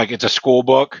were talking about like it's a school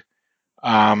book,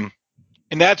 and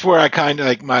that's where I kind of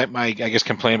like my I guess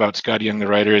complaint about Scott Young, the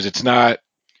writer, is it's not.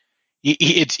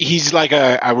 He's like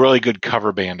a really good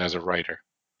cover band as a writer.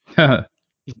 I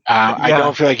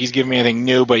don't feel like he's giving me anything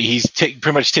new, but he's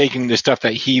pretty much taking the stuff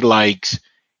that he likes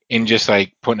and just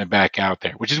like putting it back out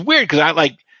there, which is weird because I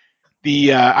like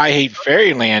the I Hate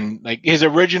Fairyland. Like his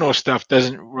original stuff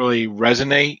doesn't really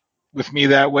resonate with me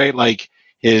that way, like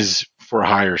his For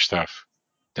Hire stuff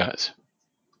does.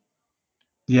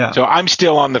 Yeah. So I'm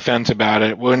still on the fence about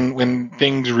it. When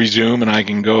things resume and I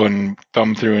can go and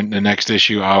thumb through in the next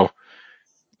issue, I'll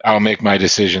make my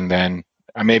decision then.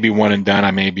 I may be one and done.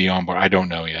 I may be on board. I don't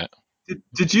know yet.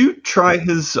 Did you try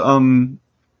his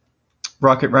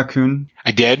Rocket Raccoon?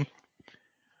 I did.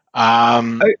 I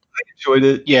enjoyed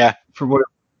it. Yeah. For what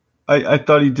I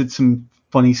thought he did some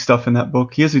funny stuff in that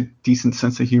book. He has a decent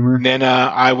sense of humor. And then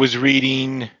I was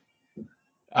reading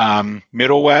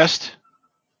Middle West.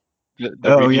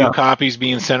 The review copies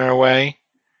being sent our way.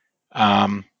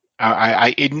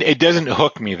 It doesn't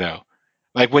hook me though.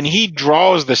 Like when he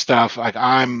draws the stuff, like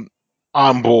I'm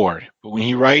on board. But when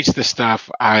he writes the stuff,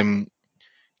 can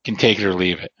take it or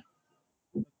leave it.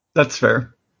 That's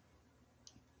fair.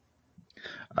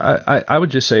 I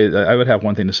would just say that I would have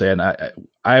one thing to say, and I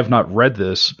have not read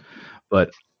this,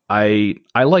 but I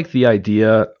like the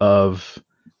idea of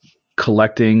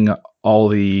collecting all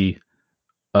the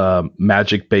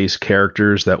magic based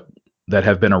characters that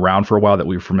have been around for a while that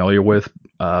we're familiar with,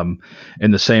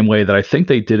 in the same way that I think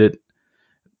they did it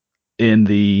in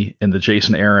the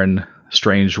Jason Aaron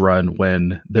Strange run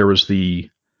when there was the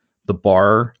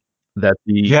bar that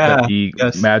the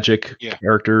magic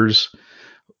characters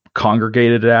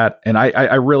congregated at, and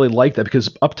I really like that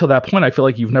because up to that point I feel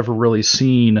like you've never really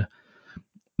seen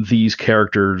these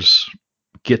characters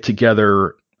get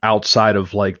together outside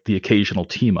of like the occasional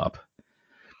team up.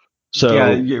 So yeah,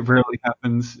 it rarely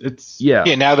happens. It's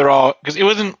now they're all, because it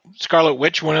wasn't Scarlet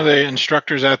Witch one of the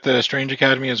instructors at the Strange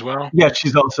Academy as well. Yeah,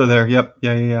 she's also there. Yep.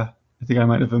 Yeah. I think I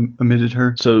might have omitted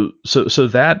her. So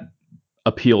that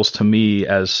appeals to me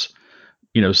as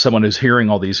someone who's hearing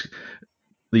all these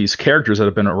characters that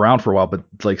have been around for a while, but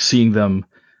like seeing them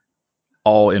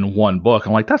all in one book,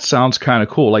 I'm like, that sounds kind of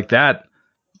cool. Like that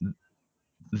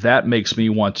makes me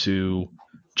want to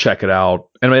check it out.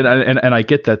 And I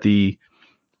get that the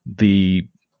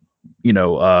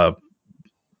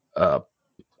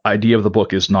idea of the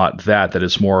book is not that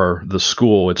it's more the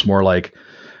school. It's more like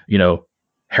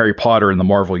Harry Potter and the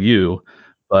Marvel U,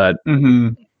 but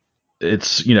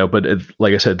it's but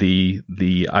like I said,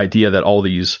 the idea that all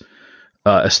these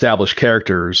established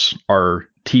characters are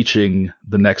teaching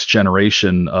the next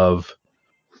generation of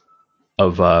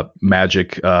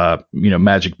magic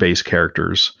magic based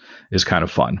characters is kind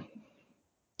of fun.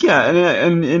 Yeah,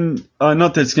 and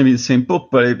not that it's going to be the same book,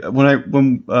 but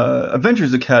when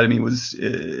Avengers Academy was,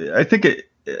 I think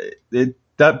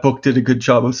that book did a good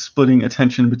job of splitting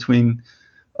attention between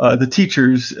the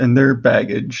teachers and their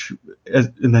baggage,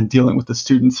 and then dealing with the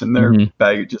students and their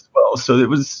baggage as well. So it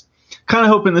was kind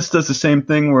of hoping this does the same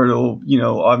thing, where it'll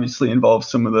obviously involve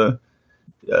some of the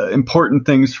important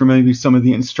things for maybe some of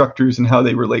the instructors and how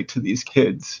they relate to these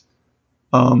kids.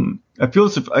 I feel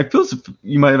as if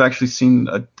you might have actually seen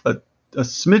a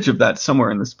smidge of that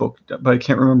somewhere in this book, but I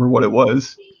can't remember what it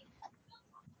was.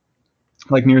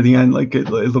 Like near the end, like it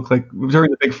looked like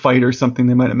during the big fight or something,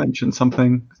 they might have mentioned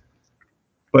something.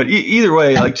 But either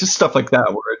way, like just stuff like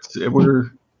that,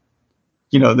 where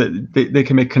they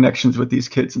can make connections with these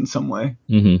kids in some way.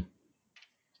 Mm-hmm.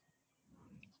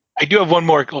 I do have one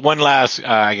last,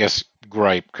 I guess,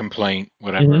 gripe, complaint,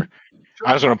 whatever. Mm-hmm.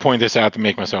 I just want to point this out to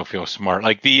make myself feel smart.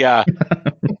 Like the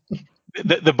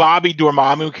Bobby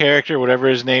Dormammu character, whatever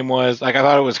his name was, like I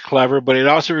thought it was clever, but it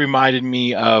also reminded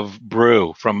me of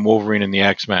Brew from Wolverine and the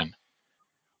X-Men,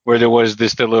 where there was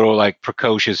the little like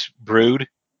precocious Brood.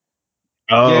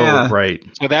 Oh, Yeah. right.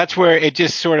 So that's where it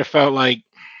just sort of felt like,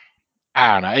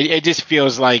 I don't know. It just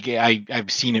feels like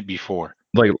I've seen it before.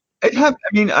 Like,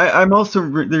 I'm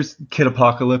also there's Kid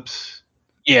Apocalypse.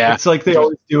 Yeah. It's like they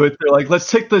always do it. They're like,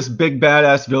 let's take this big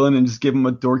badass villain and just give him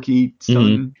a dorky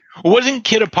son. Wasn't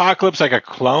Kid Apocalypse like a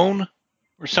clone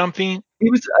or something?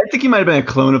 I think he might have been a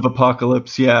clone of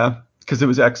Apocalypse, yeah, because it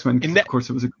was X-Men. And Of course,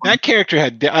 it was a clone. that character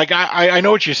had like I know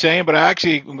what you're saying, but I'm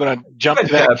going to jump to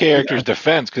that character's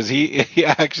defense because he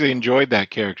actually enjoyed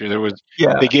that character.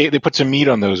 They put some meat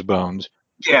on those bones.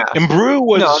 Yeah. And Brew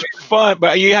was fun,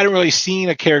 but you hadn't really seen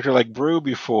a character like Brew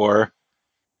before.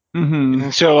 Mm-hmm.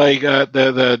 And so like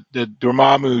the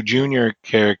Dormammu Jr.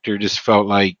 character just felt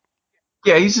like,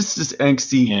 yeah, he's just this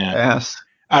angsty ass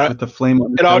with the flame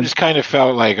on his it all head. just kind of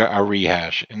felt like a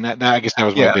rehash, and that I guess that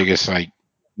was my biggest like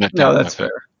letdown. No, that's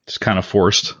fair. It's kind of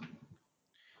forced.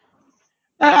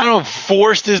 I don't know if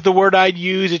forced is the word I'd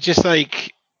use. It's just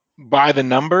like by the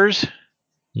numbers,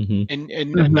 and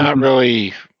not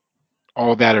really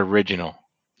all that original.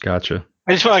 Gotcha.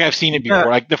 I just feel like I've seen it before.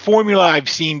 Like the formula I've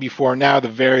seen before. Now the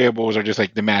variables are just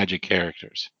like the magic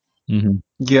characters.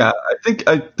 Yeah,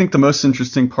 I think the most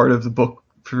interesting part of the book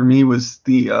for me was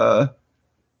the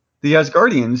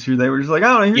Asgardians, who they were just like, I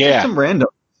don't know, here's just some random.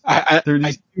 They're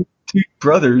just two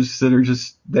brothers that are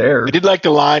just there. I did like the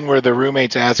line where the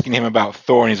roommate's asking him about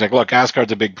Thor, and he's like, "Look,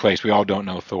 Asgard's a big place. We all don't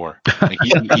know Thor." Like,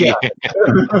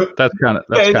 that's kind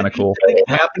of cool. They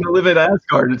happen to live at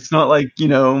Asgard. It's not like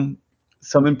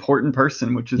some important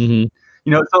person, which is it's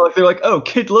not like they're like, oh,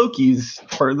 Kid Loki's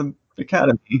part of the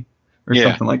Academy or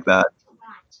something like that.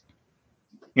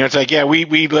 It's like,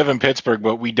 we live in Pittsburgh,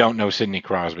 but we don't know Sidney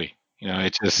Crosby.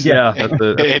 It's just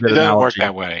it doesn't work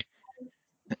that way.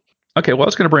 Okay, well, I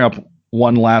was going to bring up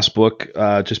one last book,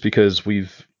 just because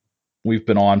we've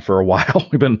been on for a while.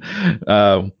 We've been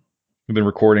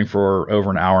recording for over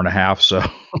an hour and a half, so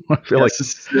I feel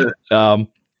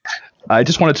I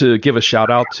just wanted to give a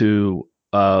shout out to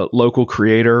local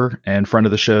creator and friend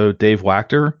of the show, Dave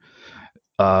Wachter,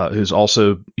 who's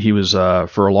also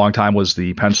for a long time was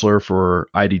the penciler for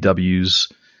IDW's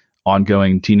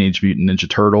ongoing Teenage Mutant Ninja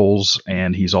Turtles,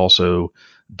 and he's also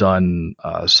done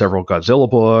several Godzilla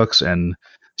books and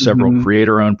several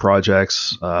creator-owned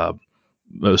projects,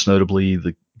 most notably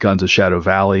the Guns of Shadow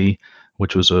Valley,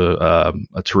 which was a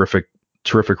terrific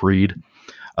read.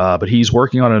 But he's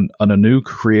working on a new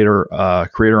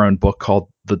creator-owned book called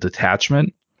The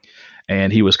Detachment,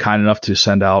 and he was kind enough to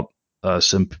send out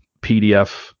some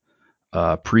PDF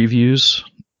previews,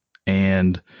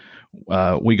 and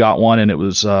we got one, and it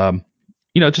was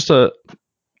just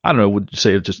I don't know, would you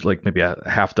say just like maybe a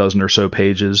half dozen or so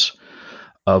pages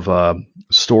of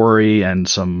story and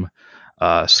some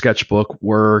sketchbook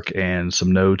work and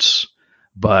some notes.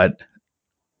 But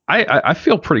I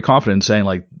feel pretty confident in saying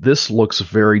like this looks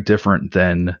very different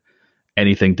than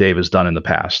anything Dave has done in the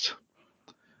past.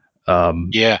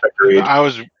 Agreed.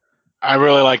 I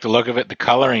really like the look of it. The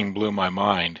coloring blew my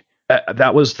mind.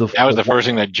 That was the first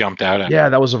thing that jumped out at me. Yeah,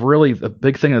 that was the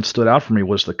big thing that stood out for me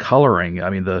was the coloring. I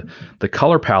mean, the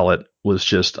color palette was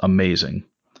just amazing,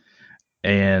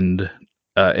 and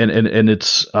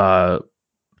it's I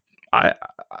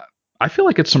feel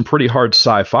like it's some pretty hard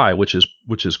sci-fi, which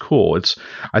is cool.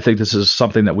 I think this is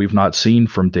something that we've not seen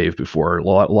from Dave before. A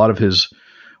lot of his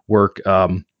work, I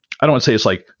don't want to say it's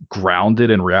like grounded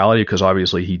in reality, because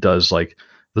obviously he does like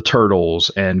the Turtles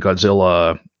and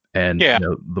Godzilla and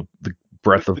the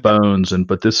Breath of Bones,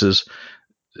 but this is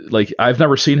like I've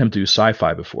never seen him do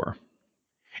sci-fi before.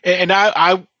 And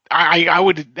I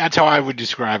would, that's how I would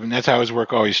describe him. That's how his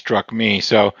work always struck me.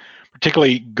 So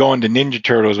particularly going to Ninja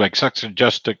Turtles, like such a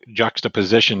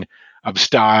juxtaposition of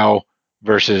style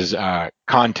versus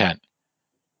content.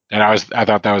 And I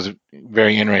thought that was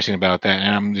very interesting about that.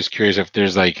 And I'm just curious if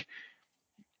this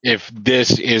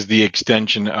is the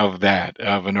extension of that,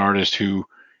 of an artist who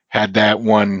had that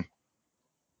one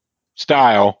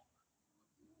style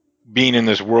being in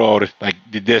this world. Like,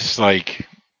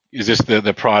 is this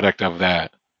the product of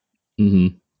that? Yeah.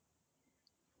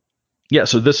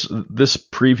 So this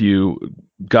preview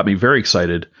got me very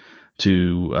excited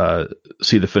to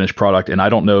see the finished product. And I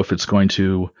don't know if it's going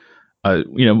to,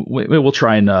 we'll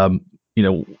try and,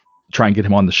 try and get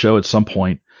him on the show at some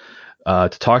point to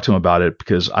talk to him about it,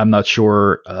 because I'm not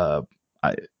sure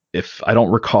if I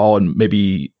don't recall, and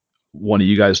maybe one of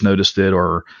you guys noticed it,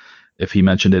 or if he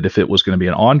mentioned it, if it was going to be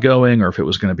an ongoing or if it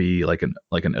was going to be like an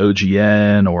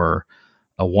OGN or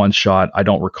a one shot. I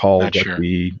don't recall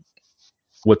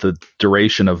what the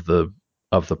duration of the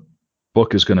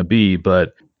book is going to be,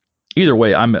 but either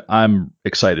way, I'm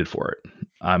excited for it.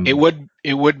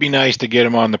 It would be nice to get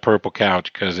him on the purple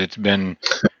couch, because it's been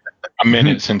a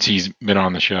minute since he's been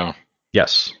on the show.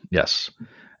 Yes,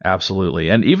 absolutely.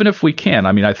 And even if we can,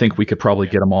 I mean, I think we could probably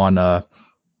get him on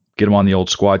the old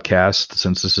Squadcast,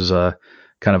 since this is a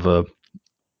kind of a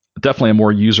definitely a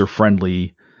more user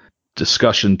friendly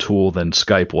discussion tool than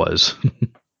Skype was.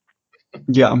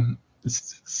 Yeah,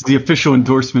 it's the official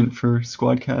endorsement for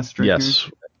Squadcast right yes.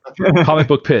 Comic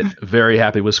Book Pit, very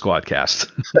happy with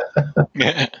Squadcast.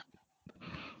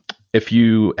 If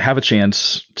you have a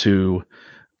chance to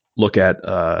look at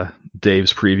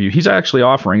Dave's preview, he's actually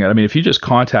offering it. I mean, if you just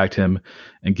contact him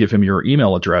and give him your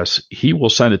email address, he will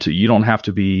send it to you. You don't have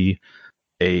to be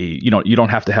you don't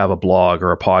have to have a blog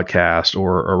or a podcast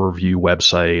or a review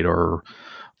website or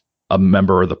a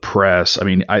member of the press. I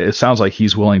mean, it sounds like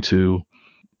he's willing to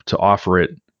offer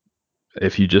it.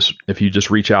 If you just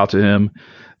reach out to him,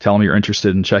 tell him you're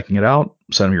interested in checking it out,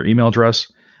 send him your email address,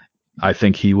 I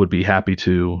think he would be happy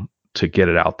to get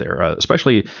it out there,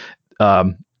 especially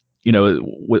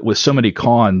with so many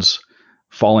cons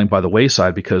falling by the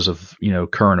wayside because of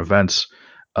current events.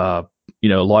 A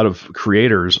lot of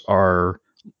creators are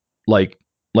like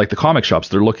the comic shops.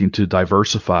 They're looking to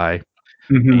diversify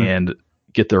and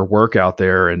get their work out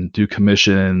there and do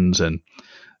commissions and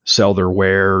sell their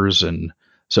wares, and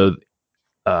so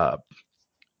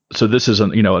this is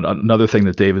another thing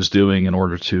that Dave is doing in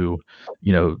order to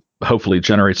hopefully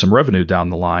generate some revenue down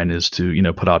the line, is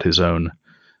to put out his own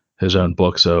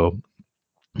book. So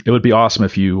it would be awesome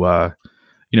if you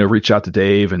reach out to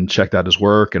Dave and checked out his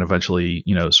work, and eventually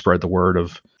spread the word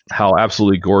of how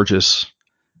absolutely gorgeous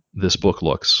this book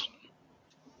looks.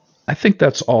 I think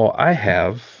that's all I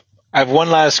have. I have one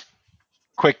last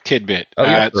quick tidbit. Oh,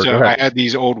 yeah, sure. So I had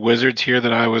these old Wizards here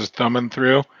that I was thumbing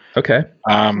through. Okay.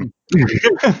 I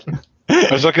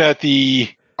was looking at the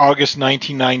August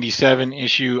 1997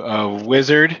 issue of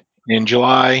Wizard. In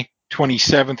July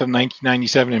 27th of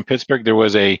 1997 in Pittsburgh, there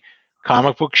was a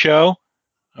comic book show.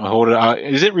 I'll hold it out.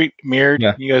 Is it mirrored?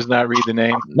 Yeah. Can you guys not read the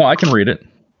name? No, I can read it.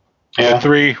 Yeah.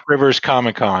 Three Rivers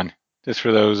Comic Con, just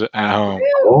for those at home.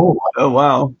 Oh,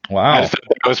 wow. Wow. I thought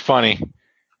that was funny.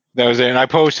 That was it. And I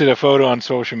posted a photo on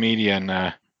social media,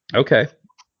 and okay.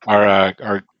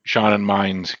 Our Sean and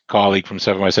mine's colleague from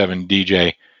 7x7,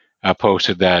 DJ,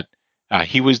 posted that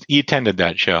he attended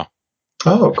that show.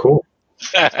 Oh, cool.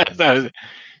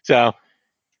 So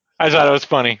I thought it was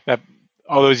funny that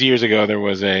all those years ago there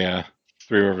was a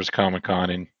Three Rivers Comic Con,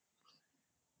 and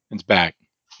it's back.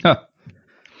 Huh.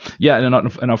 Yeah, and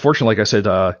unfortunately, like I said,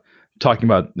 talking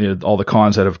about all the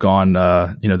cons that have gone,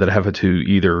 that have had to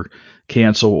either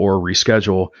cancel or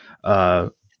reschedule.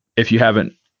 If you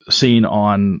haven't seen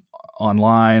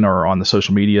online or on the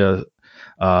social media,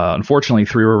 unfortunately,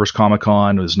 Three Rivers Comic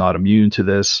Con was not immune to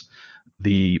this.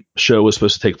 The show was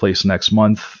supposed to take place next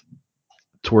month,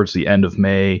 towards the end of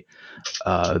May.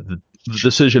 The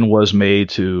decision was made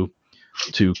to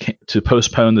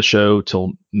postpone the show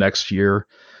till next year,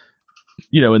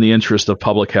 in the interest of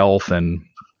public health, and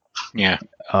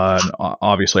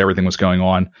obviously everything was going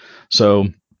on. So,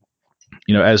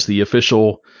 as the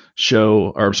official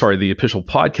the official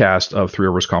podcast of Three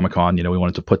Rivers Comic Con, we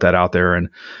wanted to put that out there, and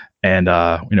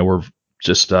we're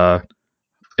just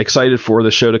excited for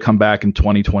the show to come back in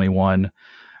 2021.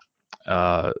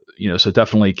 So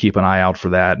definitely keep an eye out for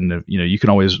that, and you can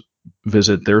always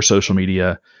visit their social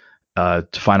media to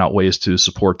find out ways to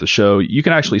support the show. You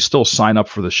can actually still sign up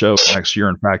for the show for next year.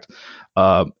 In fact,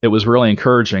 it was really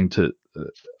encouraging to,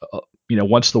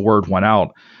 once the word went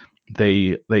out,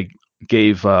 they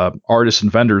gave artists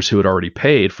and vendors who had already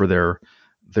paid for their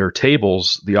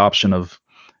tables the option of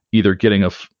either getting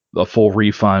a full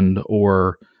refund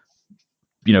or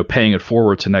paying it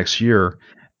forward to next year.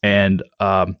 And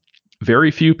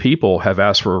very few people have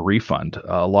asked for a refund.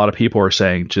 A lot of people are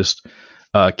saying just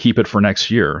keep it for next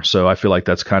year. So I feel like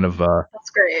that's kind of that's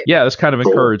great. Yeah, that's kind of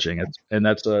encouraging. And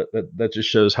that's that just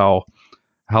shows how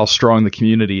strong the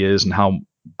community is, and how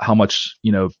much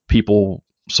people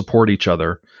support each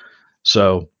other.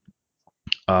 So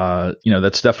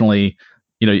that's definitely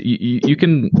you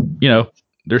can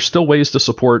there's still ways to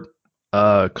support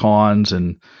cons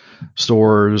and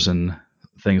stores and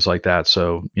things like that.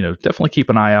 So definitely keep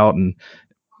an eye out, and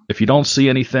if you don't see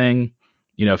anything,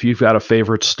 if you've got a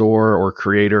favorite store or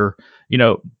creator,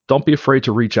 don't be afraid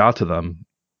to reach out to them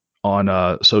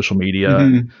on social media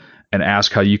and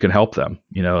ask how you can help them.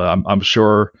 I'm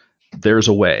sure there's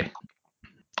a way.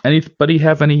 Anybody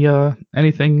have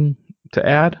anything to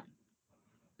add?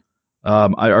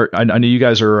 I know you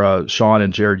guys are Sean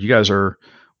and Jared. You guys are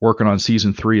working on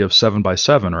season 3 of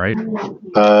 7x7, right?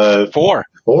 4.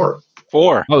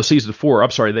 Oh, season 4.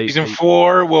 I'm sorry. Season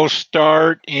 4 will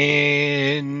start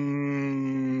in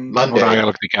Monday. Hold on, I gotta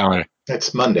look at the calendar.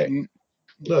 It's Monday.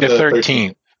 The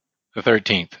 13th. The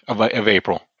 13th of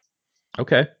April.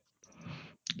 Okay.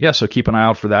 Yeah, so keep an eye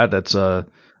out for that. That's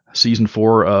season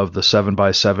 4 of the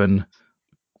 7x7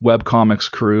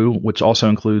 webcomics crew, which also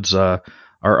includes our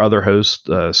other host,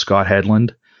 Scott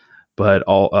Headland. But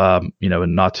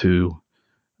and not to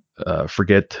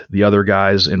forget the other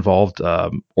guys involved.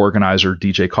 Organizer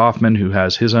DJ Kaufman, who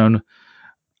has his own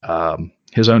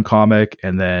comic,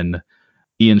 and then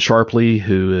Ian Sharpley,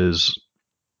 who is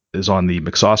on the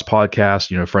McSauce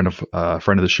podcast, friend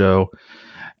of the show,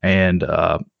 and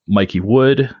Mikey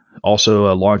Wood,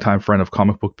 also a longtime friend of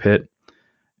Comic Book Pit,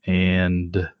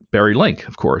 and Barry Link,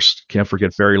 of course. Can't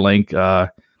forget Barry Link,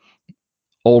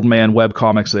 old man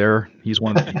webcomics. There, he's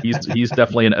he's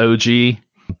definitely an OG.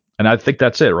 And I think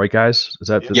that's it, right, guys?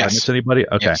 Did I miss anybody?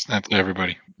 Okay, yes, that's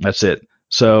everybody. That's it.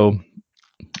 So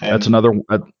that's another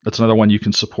one you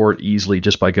can support easily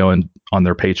just by going on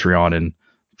their Patreon and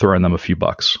throwing them a few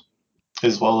bucks.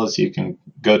 As well as you can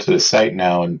go to the site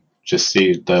now and just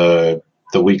see the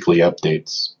weekly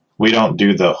updates. We don't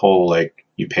do the whole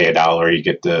you pay $1, you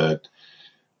get the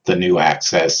new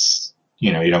access.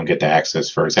 You don't get the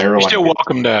access first. Everyone You're still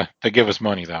welcome to give us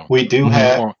money, though. We do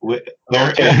have.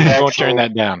 Don't turn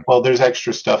that down. Well, there's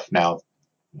extra stuff now.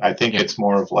 I think it's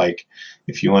more of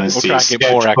if you want to see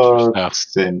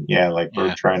sketchbooks and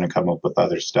we're trying to come up with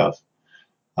other stuff.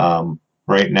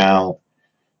 Right now,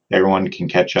 everyone can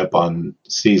catch up on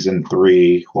season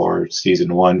 3 or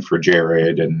season 1 for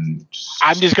Jared, and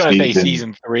I'm just gonna say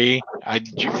season 3. I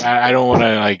don't want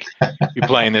to be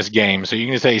playing this game, so you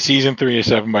can say season 3 of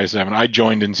 7x7. I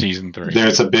joined in season 3.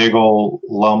 There's a big old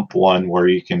lump one where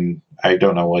you can. I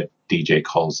don't know what DJ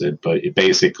calls it, but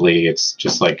basically it's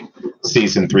just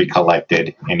season 3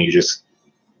 collected, and you just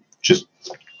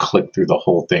click through the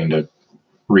whole thing to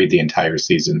read the entire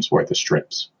season's worth of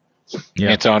strips.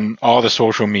 Yeah, it's on all the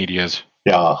social medias.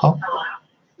 Yeah.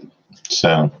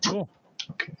 So cool.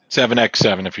 Okay.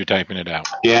 7x7 if you're typing it out.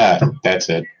 Yeah, that's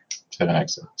it.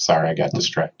 7x7. Sorry, I got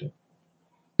distracted.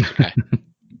 Okay.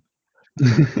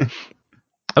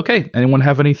 Okay. Anyone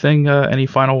have anything? Any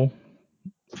final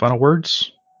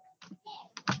words?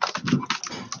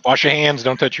 Wash your hands.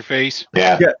 Don't touch your face.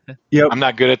 Yeah. Yep. I'm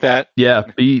not good at that. Yeah.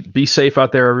 Be safe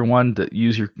out there, everyone.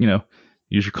 Use your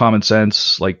common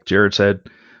sense, like Jared said.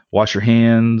 Wash your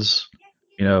hands.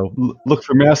 Look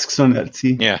for masks on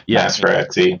Etsy. Yeah. Masks for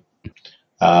Etsy.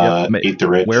 Eat the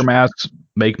rich. Wear masks.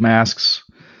 Make masks.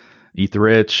 Eat the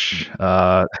rich.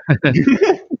 But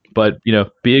be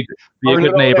a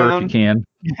good neighbor if you can.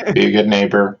 Be a good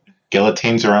neighbor.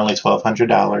 Guillotines are only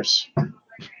 $1,200.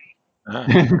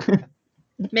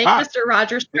 Make Mr.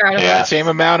 Rogers proud of us. Same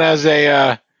amount as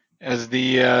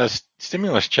the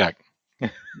stimulus check.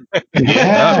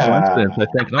 Yeah. Coincidence? I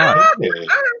think not.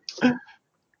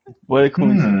 What a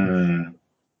coincidence.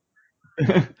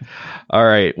 All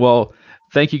right. Well,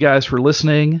 thank you guys for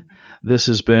listening. This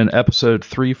has been episode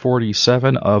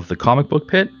 347 of the Comic Book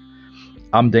Pit.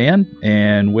 I'm Dan,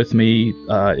 and with me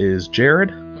is Jared.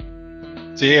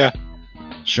 See ya.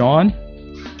 Sean.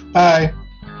 Bye.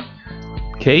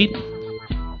 Kate.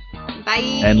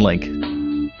 Bye. And Link.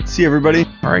 See you, everybody.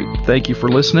 All right. Thank you for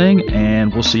listening,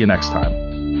 and we'll see you next time.